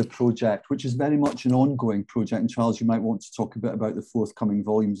build the project, which is very much an ongoing project. And Charles, you might want to talk a bit about the forthcoming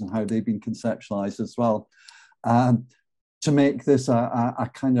volumes and how they've been conceptualized as well. To make this a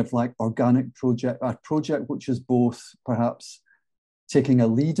kind of like organic project, a project which is both perhaps taking a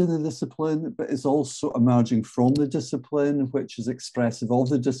lead in the discipline, but is also emerging from the discipline, which is expressive of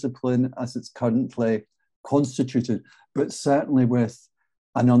the discipline as it's currently constituted, but certainly with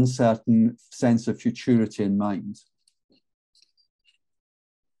an uncertain sense of futurity in mind.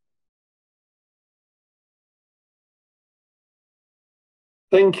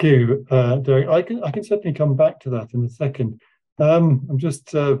 Thank you, Derek. I can certainly come back to that in a second. I'm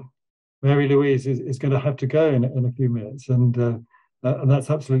just, Mary Louise is going to have to go in a few minutes, and that's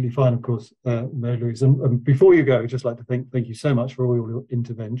absolutely fine, of course, Mary Louise. And before you go, I'd just like to thank you so much for all your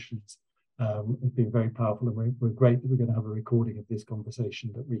interventions. It's been very powerful, and we're great that we're going to have a recording of this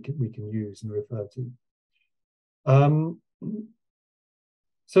conversation that we can use and refer to.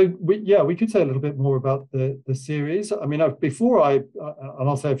 So we could say a little bit more about the series. I mean, before and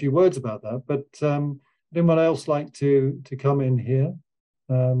I'll say a few words about that, but anyone else like to come in here?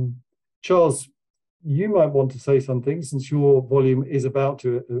 Charles, you might want to say something, since your volume is about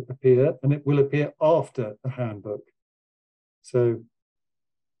to appear, and it will appear after the handbook. So.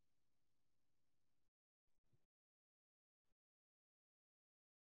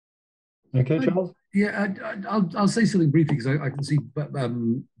 Okay, Charles? Yeah, I'll say something briefly, because I can see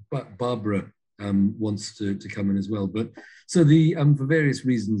Barbara wants to come in as well. But so for various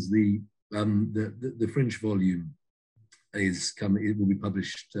reasons, the French volume is coming. It will be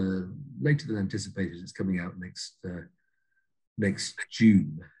published later than anticipated. It's coming out next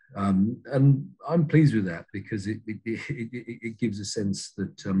June, and I'm pleased with that, because it gives a sense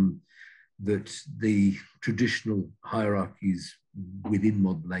that that the traditional hierarchies within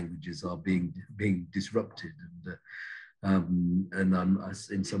modern languages are being disrupted, and I'm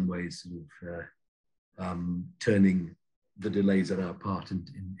in some ways sort of turning the delays on our part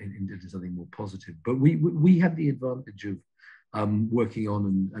into something more positive. But we had the advantage of working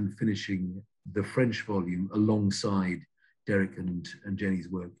on and finishing the French volume alongside Derek and Jenny's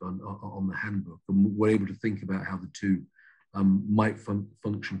work on the handbook, and we're able to think about how the two might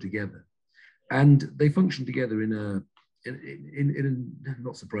function together. And they function together in a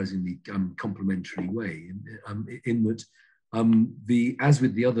not surprisingly complementary way, in that as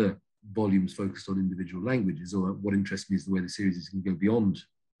with the other volumes focused on individual languages, or what interests me is the way the series is going to go beyond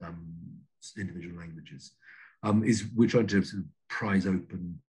individual languages, is we're trying to sort of prise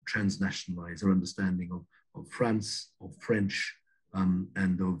open, transnationalize our understanding of France, of French,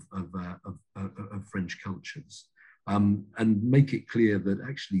 and of French cultures. And make it clear that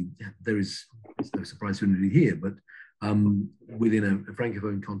actually it's no surprise to anybody here, but within a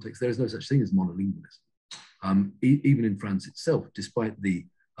Francophone context, there is no such thing as monolingualism. Even in France itself, despite the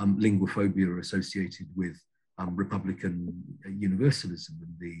linguophobia associated with Republican universalism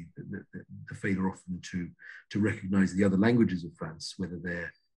and the failure often to recognize the other languages of France, whether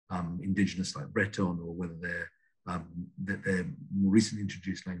they're indigenous like Breton, or whether they're more recently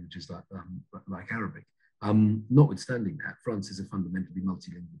introduced languages like Arabic. Notwithstanding that, France is a fundamentally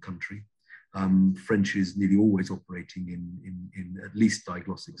multilingual country. French is nearly always operating in at least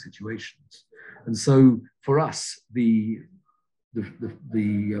diglossic situations. And so for us, the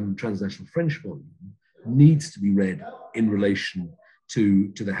transnational French volume needs to be read in relation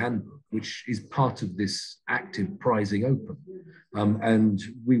to the handbook, which is part of this active prizing open. And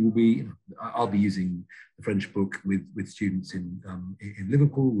we will be, I'll be using the French book with students in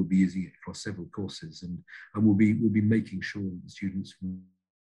Liverpool. We'll be using it across several courses, and we'll be making sure that the students will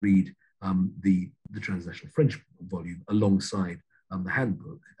read the Transnational French volume alongside the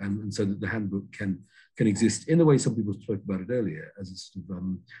handbook, and so that the handbook can exist in the way some people spoke about it earlier, as a sort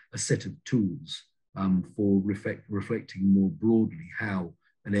of a set of tools for reflecting more broadly how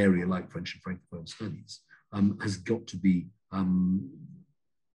an area like French and Francophone studies has got to be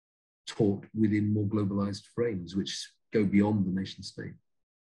taught within more globalized frames, which go beyond the nation state.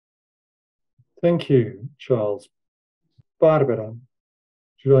 Thank you, Charles. Barbara, would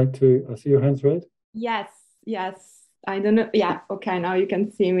you like to, I see your hands raised? Yes. I don't know. Yeah, okay, now you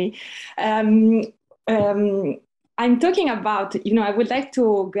can see me. I'm talking about, I would like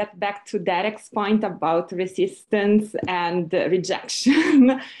to get back to Derek's point about resistance and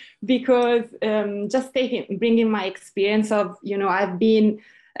rejection, because just bringing my experience of, I've been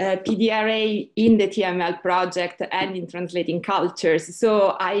PDRA in the TML project and in translating cultures.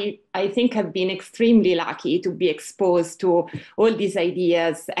 So I think I've been extremely lucky to be exposed to all these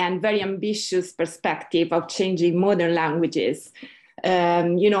ideas and very ambitious perspective of changing modern languages. As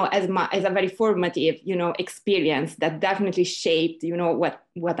a very formative, experience that definitely shaped,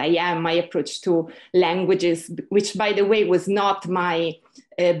 what I am, my approach to languages, which, by the way, was not my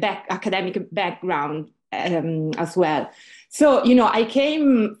academic background as well. So, I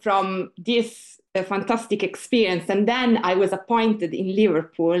came from this fantastic experience, and then I was appointed in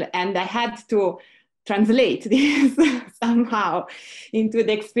Liverpool, and I had to translate this somehow into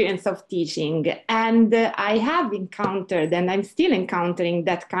the experience of teaching. And I have encountered, and I'm still encountering,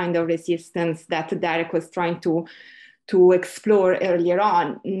 that kind of resistance that Derek was trying to explore earlier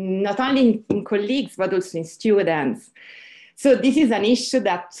on, not only in colleagues, but also in students. So this is an issue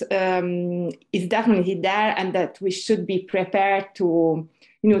that is definitely there, and that we should be prepared to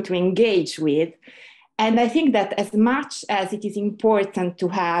engage with. And I think that as much as it is important to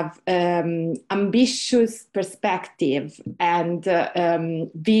have ambitious perspective and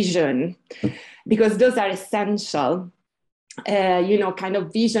vision, because those are essential, kind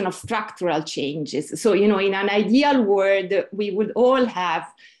of vision of structural changes. So, in an ideal world, we would all have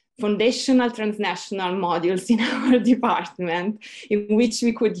foundational transnational modules in our department in which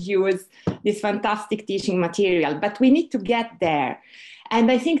we could use this fantastic teaching material, but we need to get there. And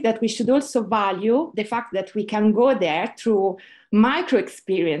I think that we should also value the fact that we can go there through micro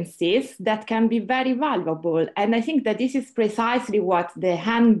experiences that can be very valuable. And I think that this is precisely what the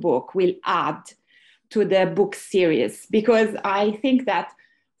handbook will add to the book series, because I think that,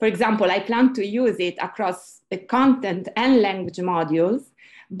 for example, I plan to use it across the content and language modules,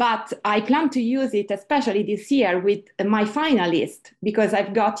 but I plan to use it especially this year with my finalists, because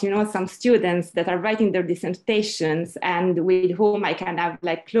I've got, some students that are writing their dissertations and with whom I can have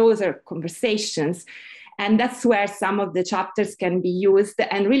closer conversations. And that's where some of the chapters can be used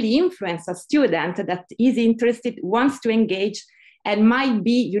and really influence a student that is interested, wants to engage, and might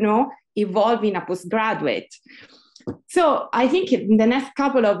be, evolve in a postgraduate. So I think in the next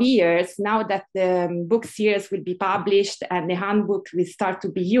couple of years, now that the book series will be published and the handbook will start to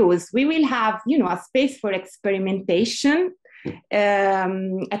be used, we will have, a space for experimentation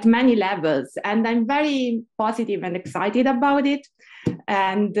at many levels. And I'm very positive and excited about it.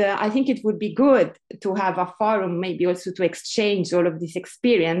 And I think it would be good to have a forum, maybe also to exchange all of this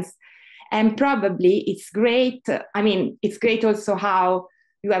experience. And probably it's great. It's great also how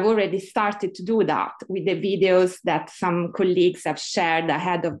you have already started to do that with the videos that some colleagues have shared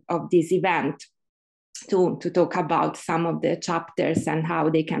ahead of this event to talk about some of the chapters and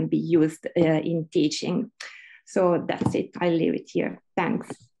how they can be used in teaching. So that's it. I'll leave it here. Thanks.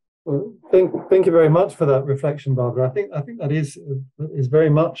 Well, thank you very much for that reflection, Barbara. I think that is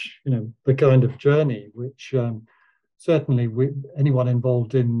very much the kind of journey which certainly anyone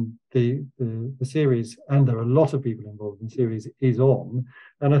involved in the series, and there are a lot of people involved in the series, is on.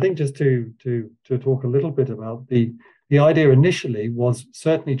 And I think just to talk a little bit about the idea initially was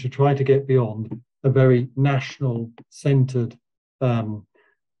certainly to try to get beyond a very national centered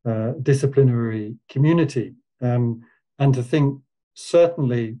disciplinary community, and to think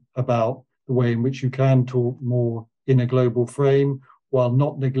certainly about the way in which you can talk more in a global frame while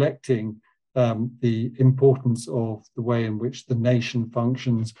not neglecting the importance of the way in which the nation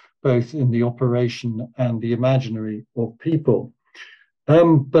functions, both in the operation and the imaginary of people.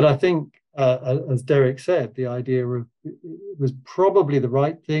 But I think, as Derek said, the idea of it was probably the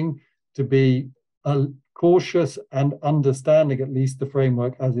right thing to be cautious and understanding at least the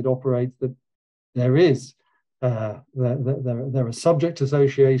framework as it operates, that there is there are subject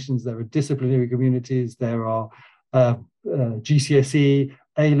associations, there are disciplinary communities, there are GCSE,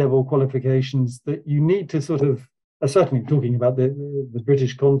 A-level qualifications that you need to sort of, certainly talking about the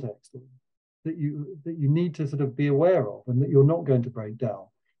British context, that you need to sort of be aware of, and that you're not going to break down.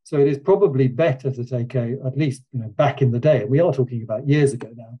 So it is probably better to take at least back in the day, and we are talking about years ago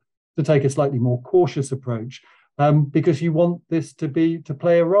now, to take a slightly more cautious approach, because you want this to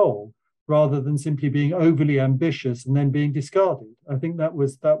play a role, rather than simply being overly ambitious and then being discarded. I think that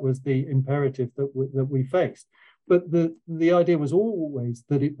was the imperative that we faced. But the idea was always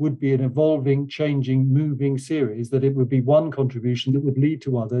that it would be an evolving, changing, moving series, that it would be one contribution that would lead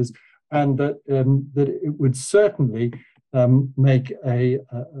to others, and that it would certainly make an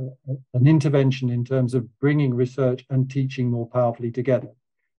intervention in terms of bringing research and teaching more powerfully together.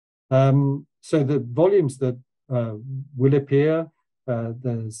 So the volumes that will appear,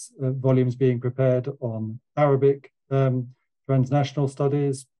 there's volumes being prepared on Arabic transnational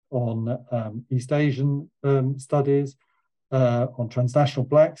studies, on East Asian studies, on transnational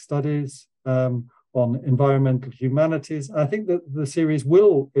Black studies, on environmental humanities. I think that the series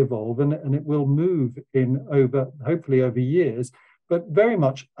will evolve and it will move hopefully over years, but very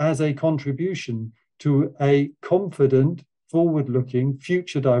much as a contribution to a confident, forward-looking,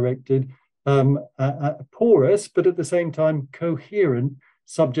 future-directed, porous, but at the same time coherent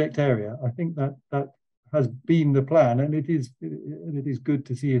subject area. I think that has been the plan, and it is good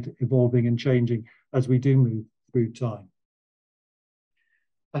to see it evolving and changing as we do move through time.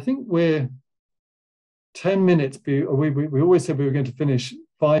 I think we're 10 minutes, we always said we were going to finish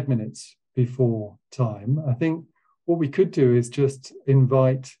 5 minutes before time. I think what we could do is just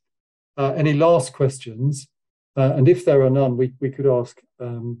invite any last questions, and if there are none, we could ask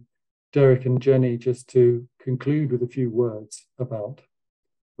Derek and Jenny just to conclude with a few words about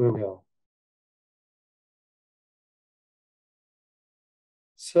where we are.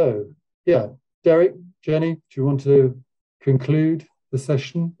 So, yeah, Derek, Jenny, do you want to conclude the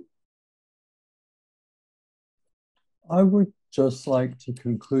session? I would just like to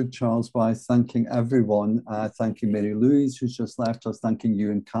conclude, Charles, by thanking everyone, thanking Mary Louise, who's just left us, thanking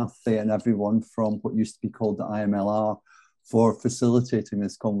you and Kathy and everyone from what used to be called the IMLR for facilitating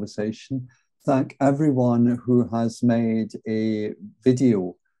this conversation. Thank everyone who has made a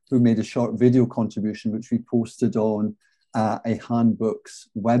video, who made a short video contribution, which we posted on a Handbook's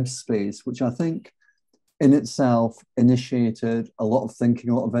web space, which I think in itself initiated a lot of thinking,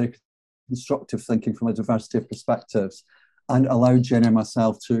 a lot of very constructive thinking from a diversity of perspectives, and allowed Jenny and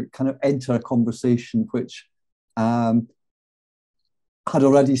myself to kind of enter a conversation which had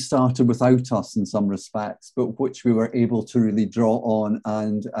already started without us in some respects, but which we were able to really draw on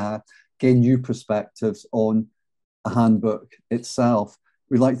and gain new perspectives on a handbook itself.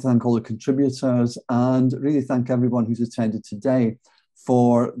 We'd like to thank all the contributors and really thank everyone who's attended today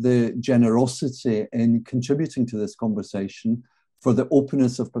for the generosity in contributing to this conversation, for the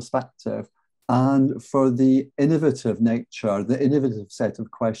openness of perspective, and for the innovative nature, the innovative set of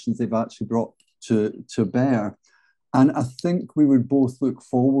questions they've actually brought to bear. And I think we would both look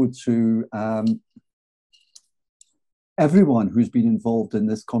forward to everyone who's been involved in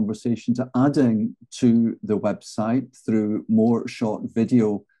this conversation to adding to the website through more short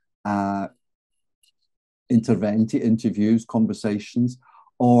video interviews, conversations,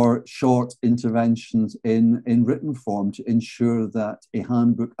 or short interventions in written form to ensure that a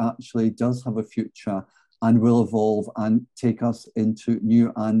handbook actually does have a future and will evolve and take us into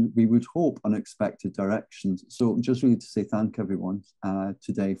new and, we would hope, unexpected directions. So just really to say thank everyone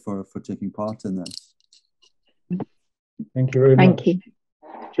today for taking part in this. Thank you very much. Thank you.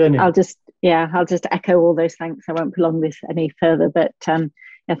 Jenny. I'll just echo all those thanks. I won't prolong this any further, but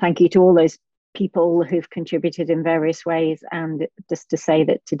thank you to all those people who've contributed in various ways. And just to say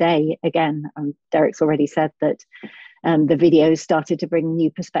that today, again, Derek's already said that the videos started to bring new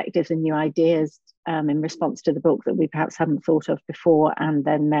perspectives and new ideas in response to the book that we perhaps hadn't thought of before. And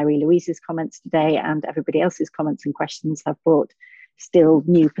then Mary Louise's comments today and everybody else's comments and questions have brought still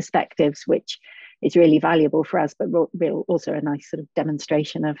new perspectives, which is really valuable for us, but also a nice sort of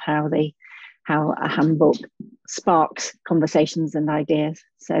demonstration of how a handbook sparks conversations and ideas.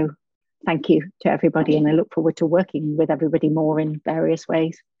 So thank you to everybody, and I look forward to working with everybody more in various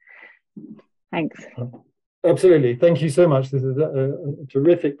ways. Thanks. Absolutely. Thank you so much. This is a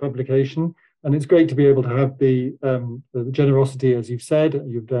terrific publication, and it's great to be able to have the generosity, as you've said,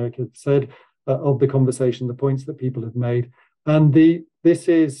 Derek has said, of the conversation, the points that people have made. And this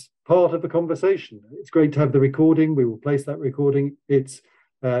is part of the conversation. It's great to have the recording. We will place that recording. It's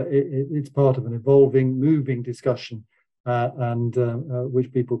part of an evolving, moving discussion, and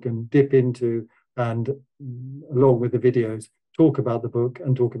which people can dip into and along with the videos, talk about the book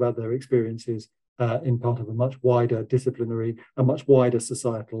and talk about their experiences in part of a much wider disciplinary, a much wider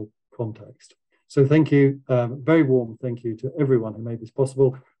societal context. So thank you, very warm thank you to everyone who made this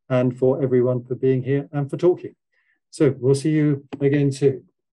possible, and for everyone for being here and for talking. So we'll see you again soon.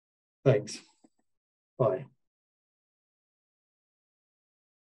 Thanks. Bye.